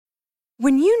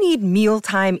When you need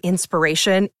mealtime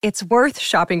inspiration, it's worth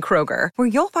shopping Kroger, where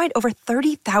you'll find over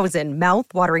 30,000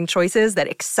 mouth-watering choices that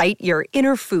excite your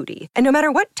inner foodie. And no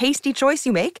matter what tasty choice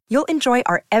you make, you'll enjoy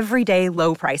our everyday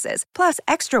low prices, plus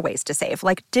extra ways to save,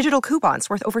 like digital coupons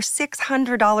worth over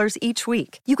 $600 each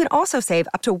week. You can also save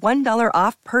up to $1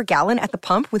 off per gallon at the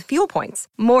pump with fuel points.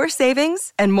 More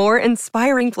savings and more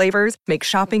inspiring flavors make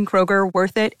shopping Kroger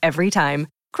worth it every time.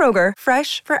 Kroger,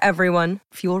 fresh for everyone.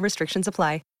 Fuel restrictions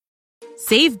apply.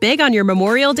 Save big on your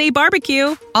Memorial Day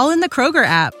barbecue, all in the Kroger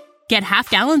app. Get half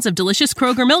gallons of delicious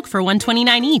Kroger milk for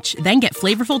 $1.29 each. Then get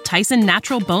flavorful Tyson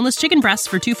natural boneless chicken breasts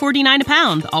for $2.49 a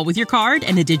pound, all with your card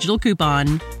and a digital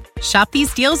coupon. Shop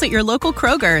these deals at your local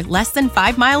Kroger, less than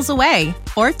 5 miles away.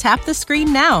 Or tap the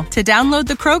screen now to download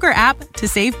the Kroger app to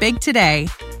save big today.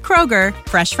 Kroger,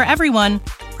 fresh for everyone.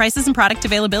 Prices and product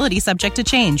availability subject to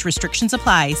change. Restrictions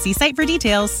apply. See site for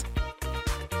details.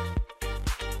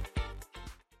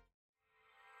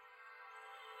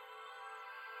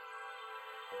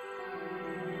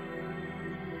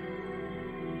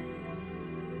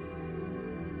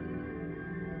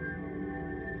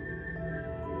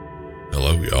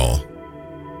 Hello, y'all,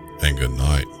 and good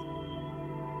night.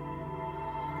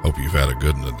 Hope you've had a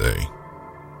good one today.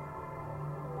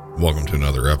 Welcome to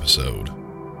another episode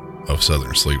of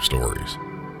Southern Sleep Stories.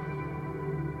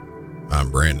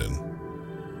 I'm Brandon,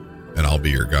 and I'll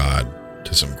be your guide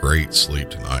to some great sleep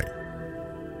tonight.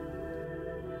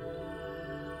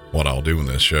 What I'll do in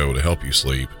this show to help you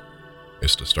sleep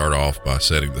is to start off by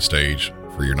setting the stage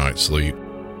for your night's sleep,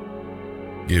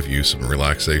 give you some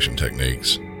relaxation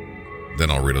techniques. Then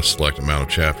I'll read a select amount of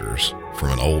chapters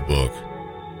from an old book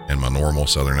in my normal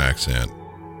Southern accent.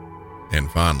 And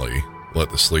finally, let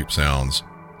the sleep sounds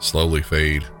slowly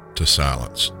fade to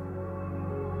silence.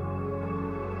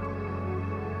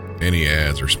 Any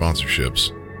ads or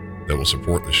sponsorships that will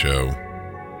support the show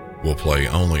will play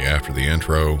only after the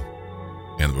intro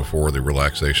and before the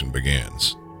relaxation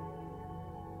begins.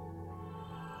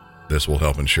 This will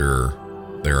help ensure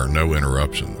there are no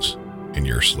interruptions in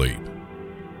your sleep.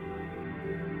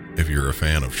 If you're a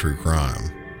fan of true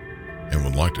crime and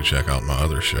would like to check out my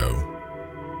other show,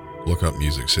 look up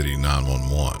Music City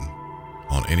 911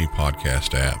 on any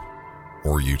podcast app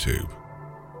or YouTube.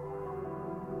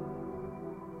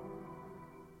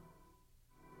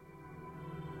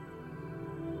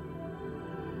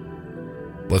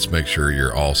 Let's make sure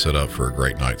you're all set up for a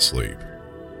great night's sleep.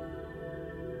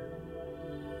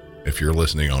 If you're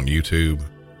listening on YouTube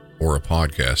or a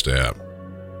podcast app,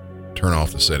 turn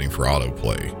off the setting for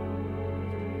autoplay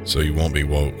so you won't be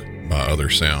woke by other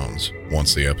sounds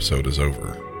once the episode is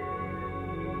over.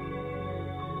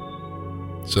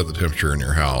 Set the temperature in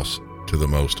your house to the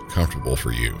most comfortable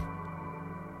for you.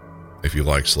 If you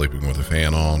like sleeping with a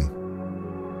fan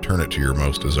on, turn it to your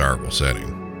most desirable setting.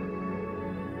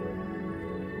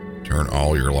 Turn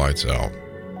all your lights out.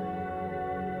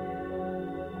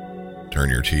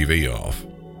 Turn your TV off.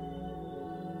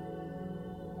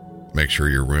 Make sure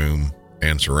your room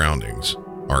and surroundings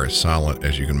are as silent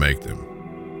as you can make them.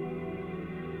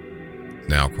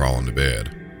 Now crawl into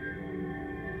bed.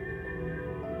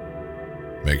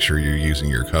 Make sure you're using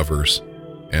your covers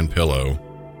and pillow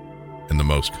in the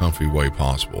most comfy way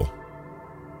possible.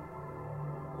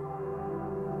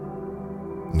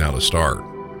 Now to start,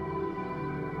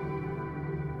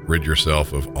 rid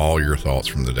yourself of all your thoughts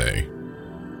from the day.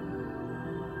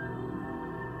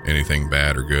 Anything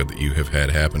bad or good that you have had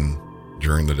happen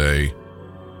during the day,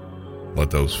 let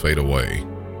those fade away,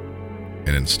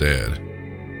 and instead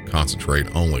concentrate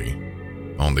only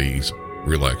on these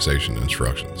relaxation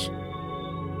instructions.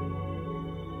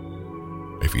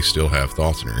 If you still have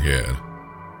thoughts in your head,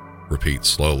 repeat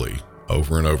slowly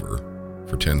over and over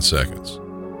for 10 seconds.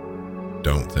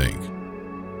 Don't think.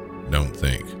 Don't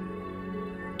think.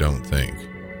 Don't think.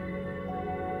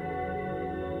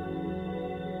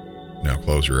 Now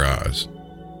close your eyes.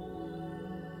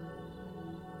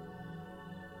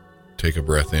 Take a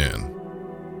breath in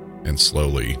and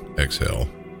slowly exhale.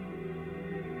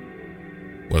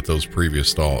 Let those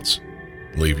previous thoughts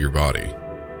leave your body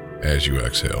as you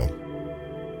exhale.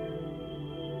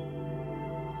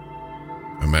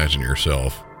 Imagine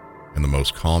yourself in the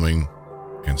most calming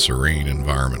and serene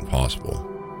environment possible.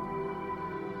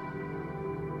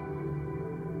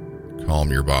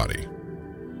 Calm your body.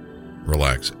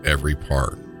 Relax every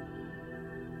part.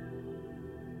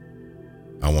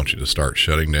 I want you to start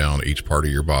shutting down each part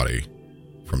of your body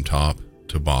from top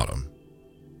to bottom.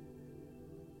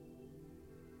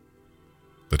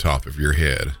 The top of your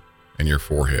head and your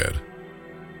forehead.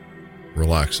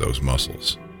 Relax those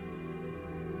muscles.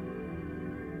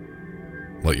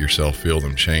 Let yourself feel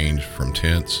them change from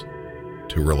tense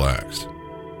to relaxed.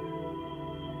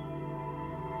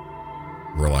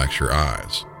 Relax your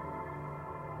eyes.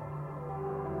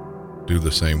 Do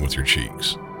the same with your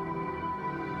cheeks.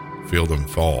 Feel them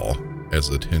fall as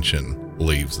the tension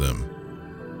leaves them.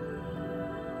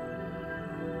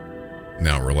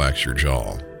 Now relax your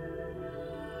jaw.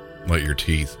 Let your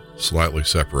teeth slightly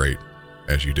separate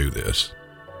as you do this.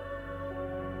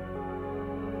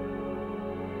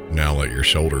 Now let your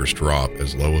shoulders drop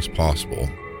as low as possible,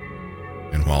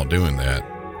 and while doing that,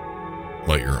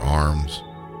 let your arms,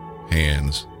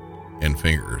 hands, and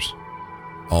fingers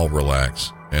all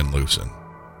relax and loosen.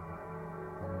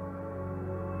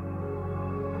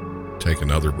 Take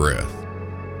another breath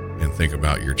and think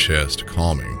about your chest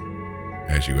calming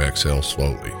as you exhale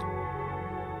slowly.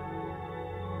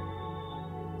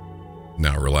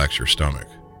 Now relax your stomach,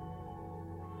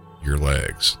 your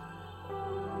legs,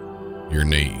 your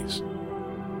knees,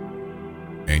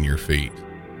 and your feet,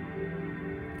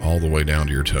 all the way down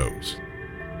to your toes.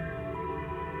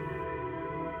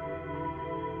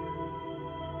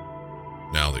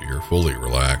 Now that you're fully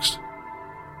relaxed,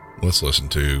 let's listen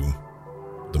to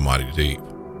The Mighty Deep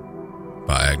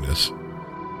by Agnes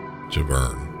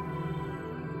Jabern.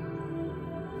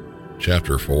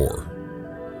 Chapter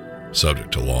 4,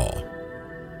 Subject to Law.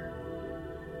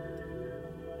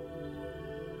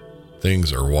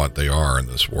 Things are what they are in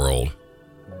this world,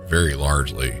 very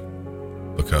largely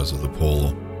because of the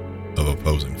pull of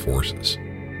opposing forces.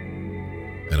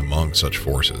 And among such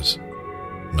forces,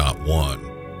 not one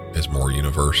is more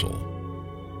universal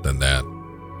than that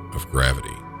of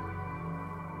gravity.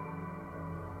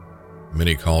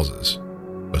 Many causes,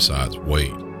 besides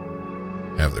weight,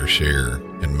 have their share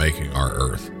in making our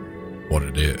Earth what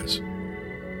it is.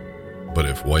 But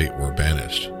if weight were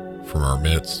banished from our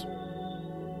midst,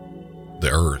 the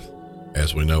Earth,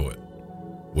 as we know it,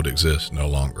 would exist no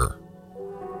longer.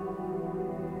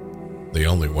 The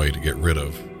only way to get rid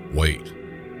of weight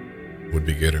would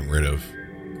be getting rid of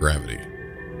gravity.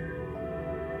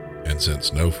 And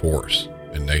since no force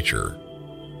in nature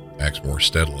acts more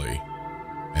steadily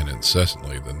and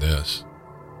incessantly than this,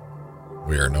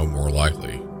 we are no more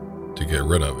likely to get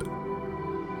rid of it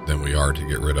than we are to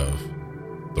get rid of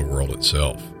the world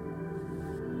itself.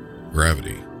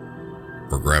 Gravity,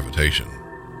 or gravitation,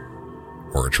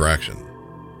 or attraction.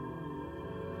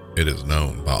 It is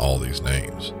known by all these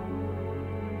names.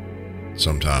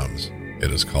 Sometimes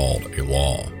it is called a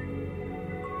law,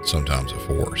 sometimes a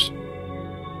force.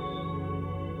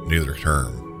 Neither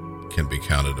term can be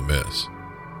counted amiss.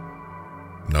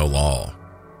 No law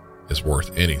is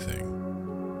worth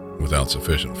anything without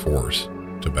sufficient force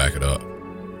to back it up.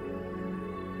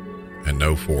 And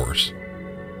no force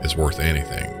is worth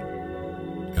anything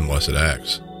unless it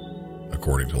acts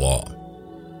according to law.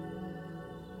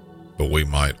 But we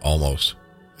might almost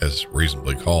as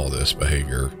reasonably call this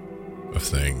behavior of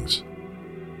things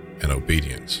and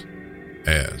obedience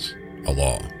as a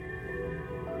law.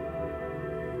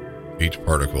 Each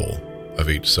particle of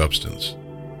each substance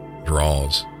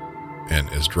draws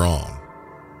and is drawn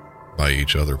by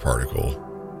each other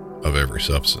particle of every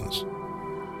substance.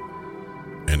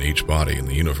 And each body in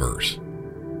the universe,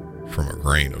 from a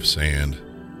grain of sand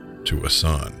to a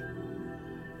sun,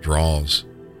 draws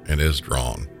and is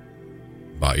drawn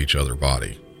by each other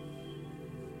body,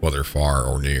 whether far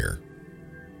or near.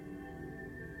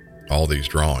 All these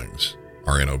drawings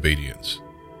are in obedience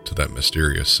to that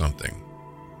mysterious something,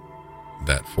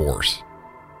 that force,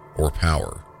 or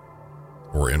power,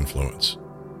 or influence,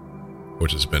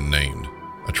 which has been named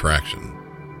attraction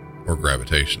or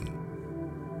gravitation.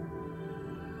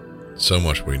 So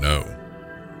much we know,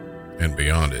 and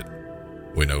beyond it,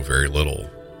 we know very little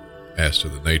as to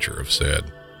the nature of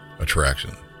said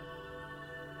attraction.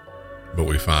 But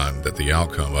we find that the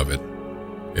outcome of it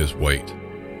is weight.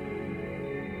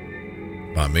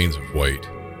 By means of weight,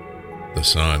 the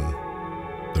sun,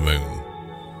 the moon,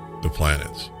 the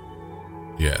planets,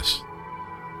 yes,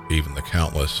 even the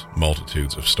countless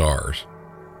multitudes of stars,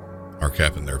 are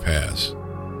kept in their paths,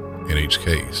 in each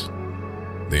case,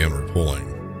 the inward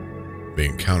pulling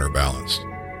being counterbalanced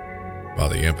by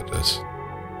the impetus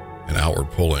and outward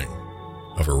pulling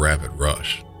of a rapid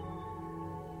rush.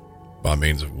 By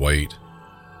means of weight,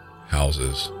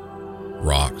 houses,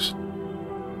 rocks,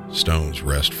 stones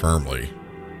rest firmly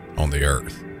on the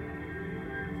earth.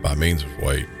 By means of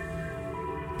weight,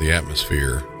 the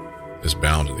atmosphere is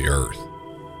bound to the earth,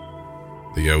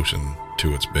 the ocean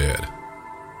to its bed.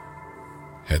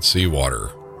 Had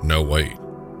seawater no weight,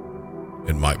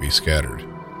 it might be scattered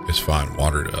as fine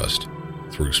water dust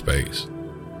through space.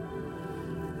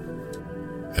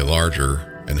 A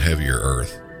larger and heavier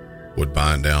earth would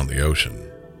bind down the ocean,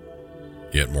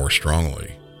 yet more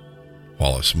strongly,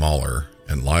 while a smaller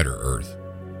and lighter Earth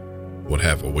would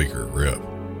have a weaker grip.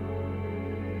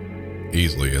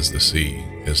 Easily as the sea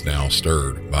is now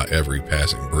stirred by every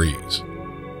passing breeze,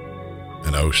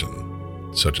 an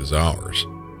ocean such as ours,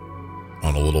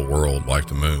 on a little world like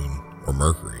the Moon or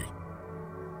Mercury,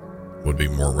 would be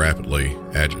more rapidly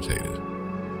agitated.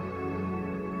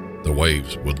 The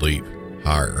waves would leap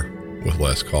higher with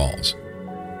less cause.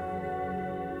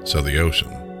 So the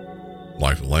ocean,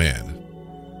 like the land,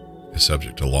 is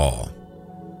subject to law,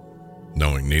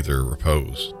 knowing neither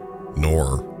repose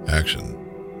nor action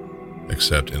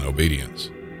except in obedience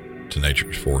to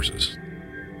nature's forces.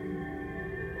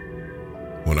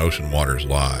 When ocean waters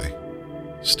lie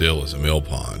still as a mill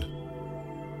pond,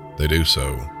 they do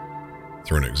so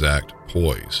through an exact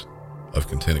poise of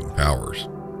contending powers.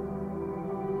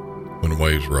 When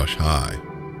waves rush high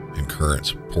and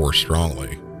currents pour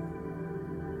strongly,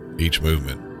 each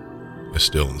movement is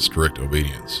still in strict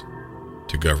obedience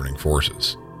to governing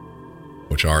forces,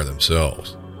 which are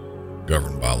themselves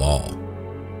governed by law.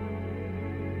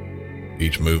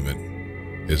 Each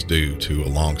movement is due to a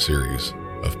long series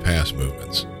of past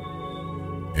movements,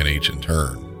 and each in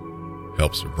turn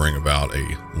helps to bring about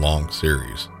a long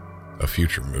series of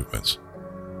future movements.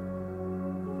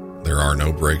 There are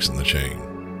no breaks in the chain.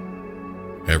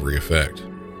 Every effect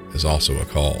is also a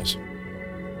cause.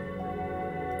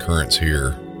 Currents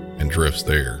here and drifts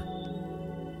there,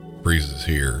 breezes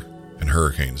here and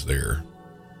hurricanes there.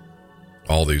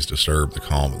 All these disturb the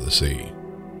calm of the sea,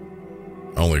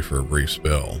 only for a brief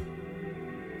spell.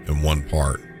 In one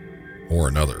part or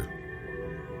another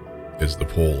is the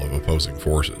pull of opposing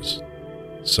forces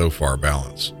so far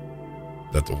balanced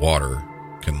that the water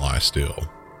can lie still.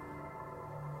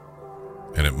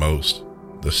 And at most,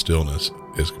 the stillness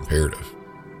is comparative.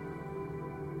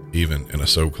 Even in a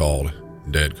so-called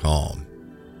dead calm,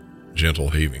 gentle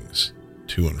heavings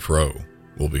to and fro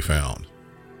will be found.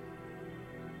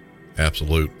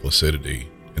 Absolute placidity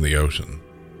in the ocean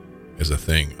is a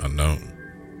thing unknown.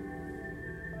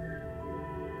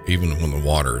 Even when the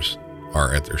waters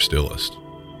are at their stillest,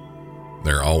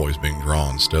 they are always being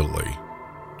drawn steadily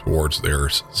towards the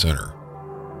Earth's center.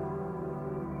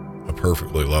 A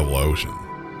perfectly level ocean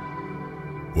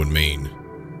would mean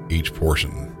each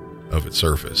portion of its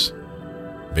surface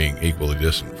being equally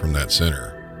distant from that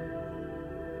center.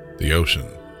 The ocean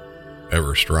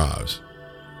ever strives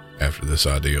after this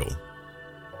ideal,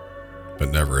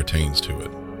 but never attains to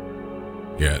it.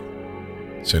 Yet,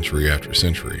 century after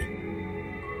century,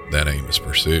 that aim is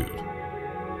pursued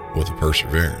with a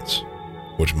perseverance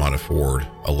which might afford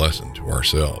a lesson to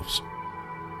ourselves.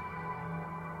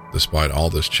 Despite all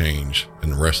this change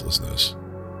and restlessness,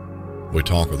 we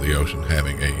talk of the ocean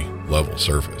having a level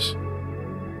surface.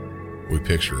 We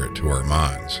picture it to our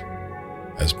minds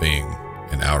as being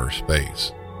in outer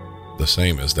space, the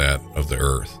same as that of the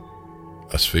Earth,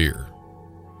 a sphere.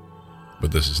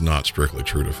 But this is not strictly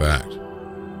true to fact.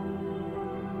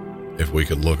 If we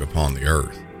could look upon the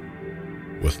Earth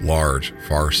with large,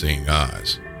 far-seeing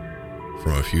eyes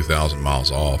from a few thousand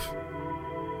miles off,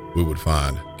 we would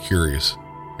find curious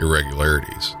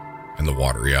irregularities in the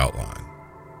watery outline.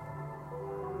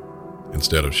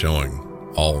 Instead of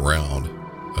showing all around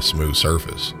a smooth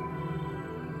surface,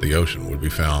 the ocean would be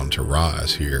found to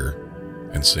rise here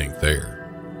and sink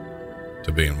there,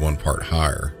 to be in one part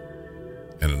higher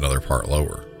and another part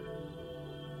lower.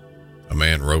 A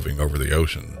man roving over the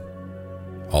ocean,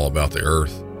 all about the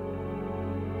Earth,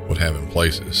 would have in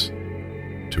places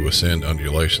to ascend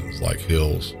undulations like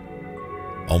hills,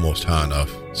 almost high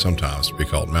enough sometimes to be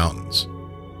called mountains,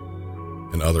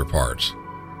 in other parts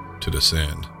to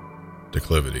descend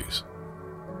declivities.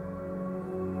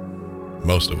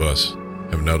 Most of us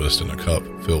have noticed in a cup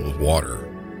filled with water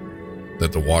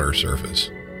that the water surface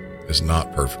is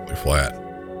not perfectly flat.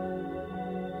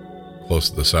 Close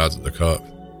to the sides of the cup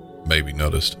may be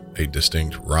noticed a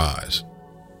distinct rise.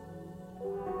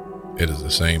 It is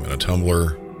the same in a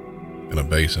tumbler, in a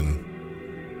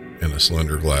basin, in a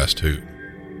cylinder glass tube.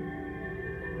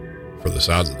 For the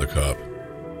sides of the cup,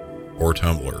 or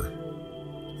tumbler,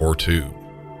 or tube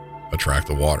attract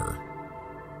the water,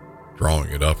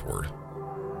 drawing it upward,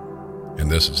 and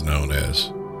this is known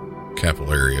as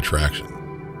capillary attraction.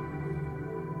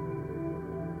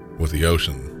 With the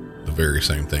ocean, the very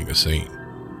same thing is seen.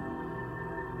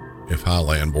 If high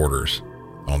land borders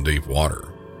on deep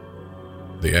water,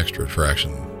 the extra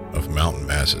attraction of mountain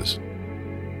masses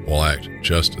will act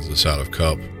just as the side of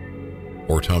cup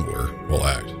or tumbler will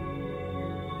act.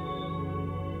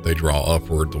 They draw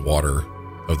upward the water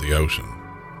of the ocean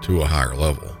to a higher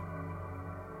level.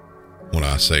 When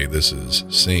I say this is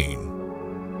seen,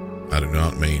 I do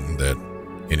not mean that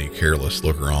Any careless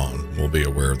looker-on will be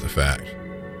aware of the fact.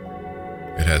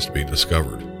 It has to be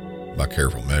discovered by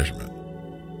careful measurement.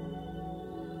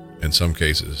 In some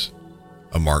cases,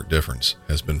 a marked difference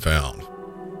has been found.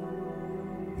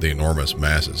 The enormous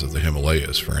masses of the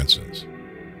Himalayas, for instance,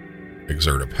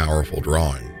 exert a powerful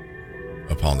drawing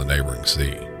upon the neighboring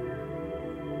sea,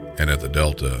 and at the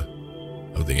delta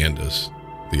of the Indus,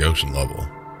 the ocean level,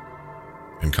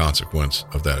 in consequence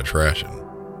of that attraction,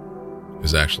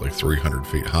 is actually 300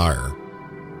 feet higher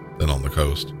than on the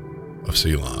coast of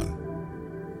Ceylon.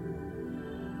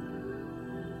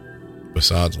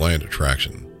 Besides land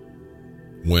attraction,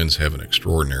 winds have an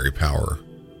extraordinary power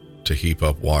to heap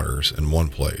up waters in one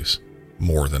place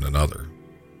more than another.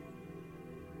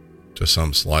 To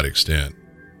some slight extent,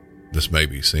 this may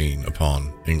be seen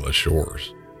upon English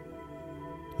shores.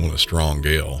 When a strong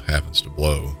gale happens to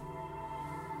blow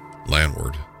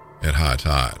landward at high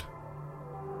tide.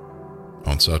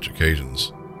 On such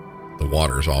occasions, the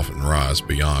waters often rise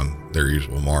beyond their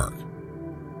usual mark.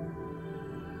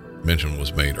 Mention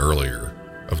was made earlier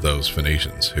of those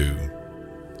Phoenicians who,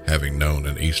 having known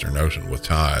an Eastern Ocean with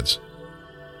tides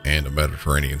and a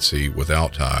Mediterranean Sea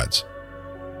without tides,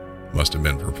 must have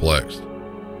been perplexed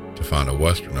to find a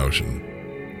Western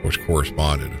Ocean which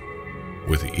corresponded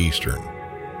with the Eastern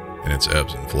in its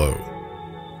ebbs and flow.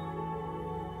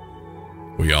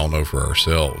 We all know for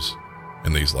ourselves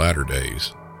in these latter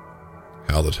days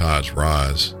how the tides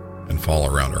rise and fall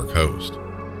around our coast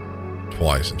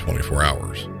twice in 24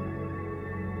 hours.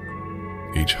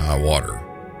 Each high water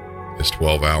is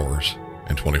 12 hours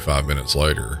and 25 minutes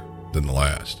later than the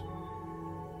last,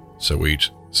 so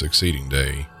each succeeding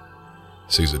day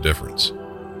sees a difference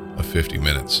of 50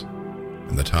 minutes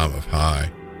in the time of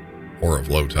high or of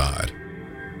low tide.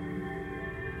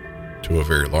 To a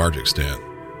very large extent,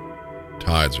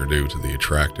 tides are due to the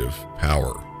attractive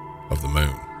power of the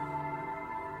moon.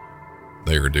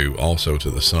 They are due also to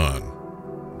the sun,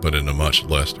 but in a much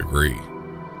less degree,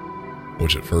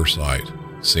 which at first sight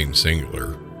seems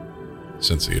singular,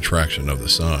 since the attraction of the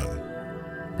sun,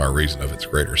 by reason of its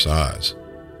greater size,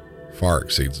 far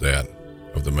exceeds that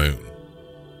of the moon.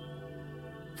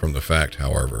 From the fact,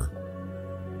 however,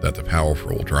 that the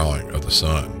powerful drawing of the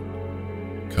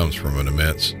sun comes from an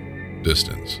immense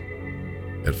distance,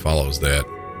 it follows that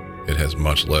it has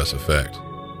much less effect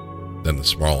than the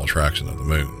small attraction of the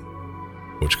moon,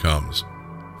 which comes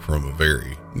from a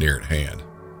very near at hand.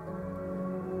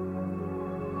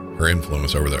 Her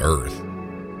influence over the earth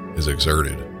is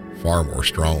exerted far more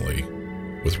strongly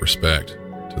with respect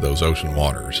to those ocean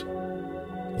waters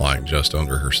lying just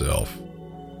under herself,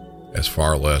 as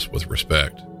far less with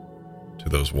respect to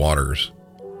those waters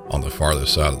on the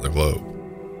farthest side of the globe.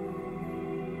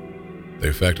 The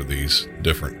effect of these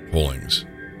different pullings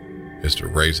is to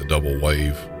raise a double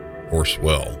wave or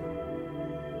swell,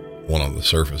 one on the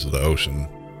surface of the ocean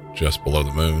just below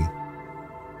the moon,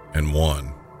 and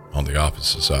one on the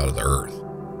opposite side of the earth.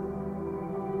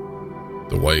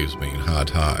 The waves mean high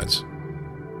tides,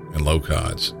 and low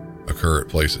tides occur at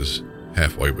places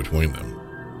halfway between them.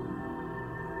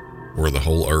 Were the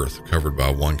whole earth covered by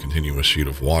one continuous sheet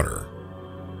of water,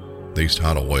 these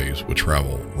tidal waves would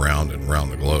travel round and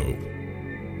round the globe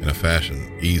in a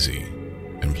fashion easy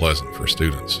and pleasant for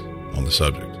students on the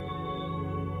subject.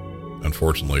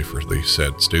 Unfortunately for these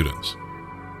said students,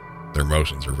 their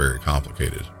motions are very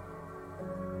complicated.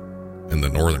 In the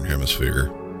northern hemisphere,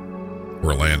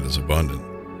 where land is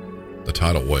abundant, the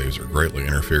tidal waves are greatly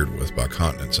interfered with by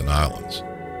continents and islands.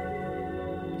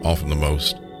 Often the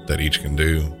most that each can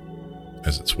do,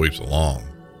 as it sweeps along,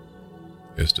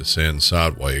 is to send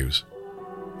side waves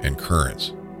and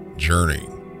currents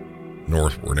journeying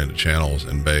northward into channels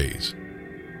and bays,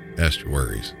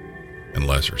 estuaries, and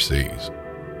lesser seas.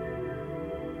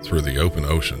 Through the open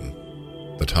ocean,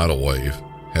 the tidal wave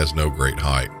has no great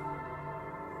height.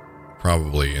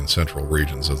 Probably in central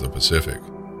regions of the Pacific,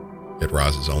 it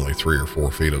rises only 3 or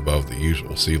 4 feet above the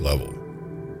usual sea level.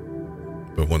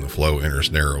 But when the flow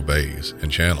enters narrow bays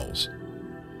and channels,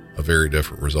 a very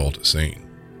different result is seen.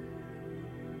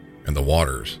 And the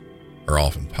waters are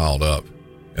often piled up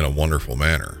in a wonderful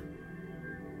manner,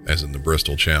 as in the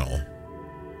Bristol Channel,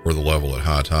 where the level at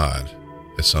high tide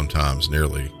is sometimes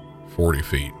nearly 40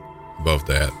 feet above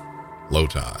that low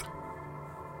tide.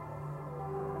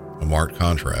 A marked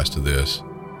contrast to this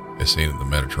is seen in the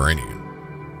Mediterranean.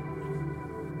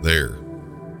 There,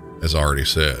 as already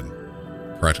said,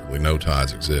 practically no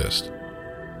tides exist.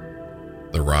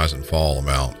 The rise and fall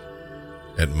amount,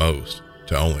 at most,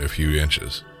 to only a few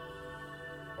inches.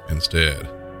 Instead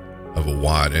of a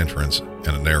wide entrance and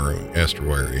a narrow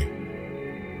estuary,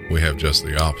 we have just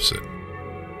the opposite: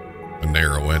 a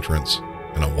narrow entrance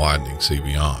and a widening sea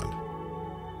beyond.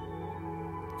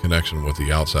 Connection with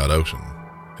the outside ocean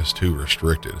is too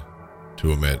restricted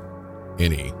to emit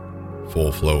any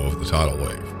full flow of the tidal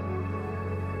wave.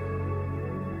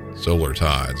 Solar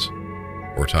tides,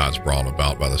 or tides brought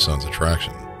about by the sun's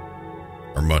attraction,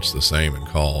 are much the same in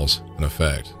cause and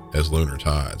effect as lunar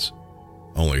tides,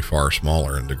 only far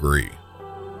smaller in degree.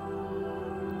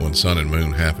 When sun and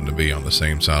moon happen to be on the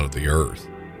same side of the earth,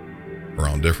 or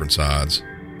on different sides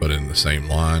but in the same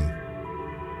line,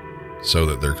 so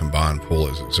that their combined pull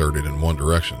is exerted in one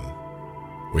direction,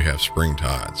 we have spring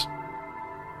tides.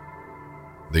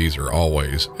 These are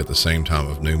always at the same time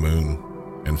of new moon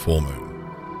and full moon.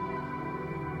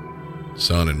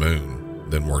 Sun and moon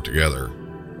then work together,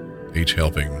 each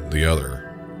helping the other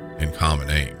in common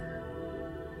aim,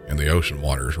 and the ocean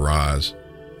waters rise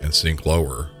and sink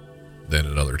lower than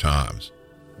at other times.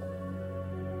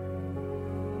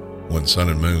 When sun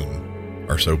and moon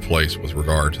are so placed with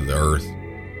regard to the earth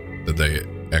that they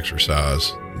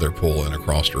exercise their pull in a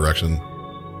cross direction,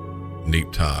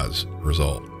 neap tides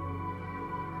result.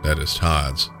 That is,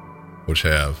 tides which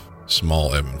have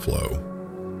small ebb and flow.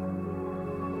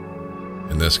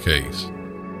 In this case,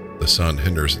 the sun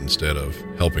hinders instead of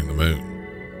helping the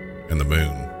moon, and the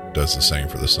moon does the same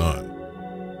for the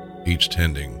sun, each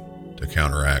tending to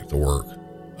counteract the work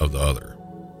of the other.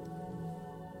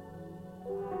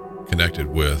 Connected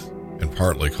with and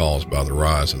partly caused by the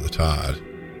rise of the tide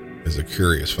is a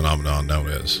curious phenomenon known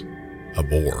as a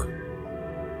bore,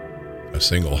 a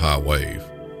single high wave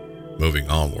moving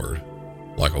onward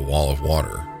like a wall of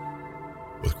water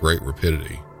with great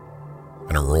rapidity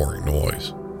and a roaring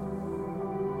noise.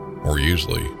 More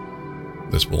usually,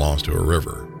 this belongs to a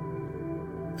river,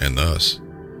 and thus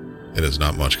it has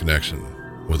not much connection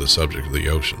with the subject of the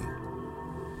ocean,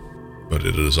 but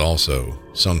it is also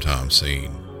sometimes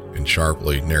seen in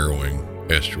sharply narrowing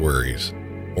estuaries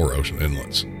or ocean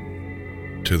inlets.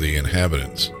 To the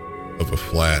inhabitants of a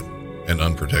flat and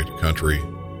unprotected country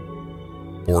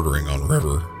bordering on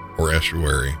river or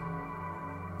estuary,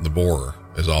 the bore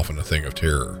is often a thing of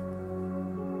terror,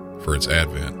 for its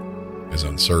advent is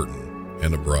uncertain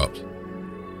and abrupt,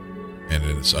 and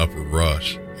in its upward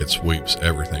rush it sweeps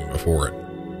everything before it.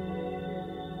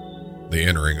 The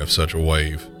entering of such a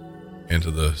wave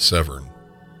into the Severn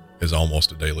is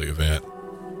almost a daily event,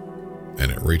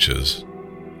 and it reaches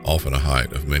often a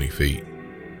height of many feet.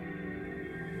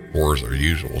 Bores are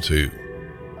usual too,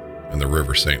 in the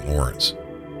River St. Lawrence,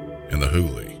 in the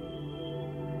Hooghly,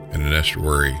 in an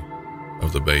estuary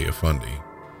of the Bay of Fundy,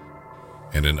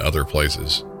 and in other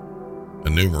places,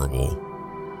 innumerable,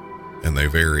 and they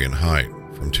vary in height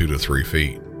from 2 to 3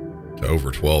 feet to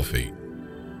over 12 feet.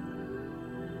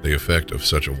 The effect of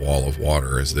such a wall of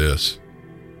water as this,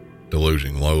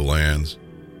 deluging low lands,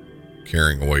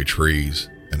 carrying away trees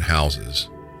and houses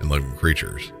and living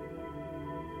creatures,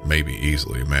 may be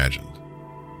easily imagined.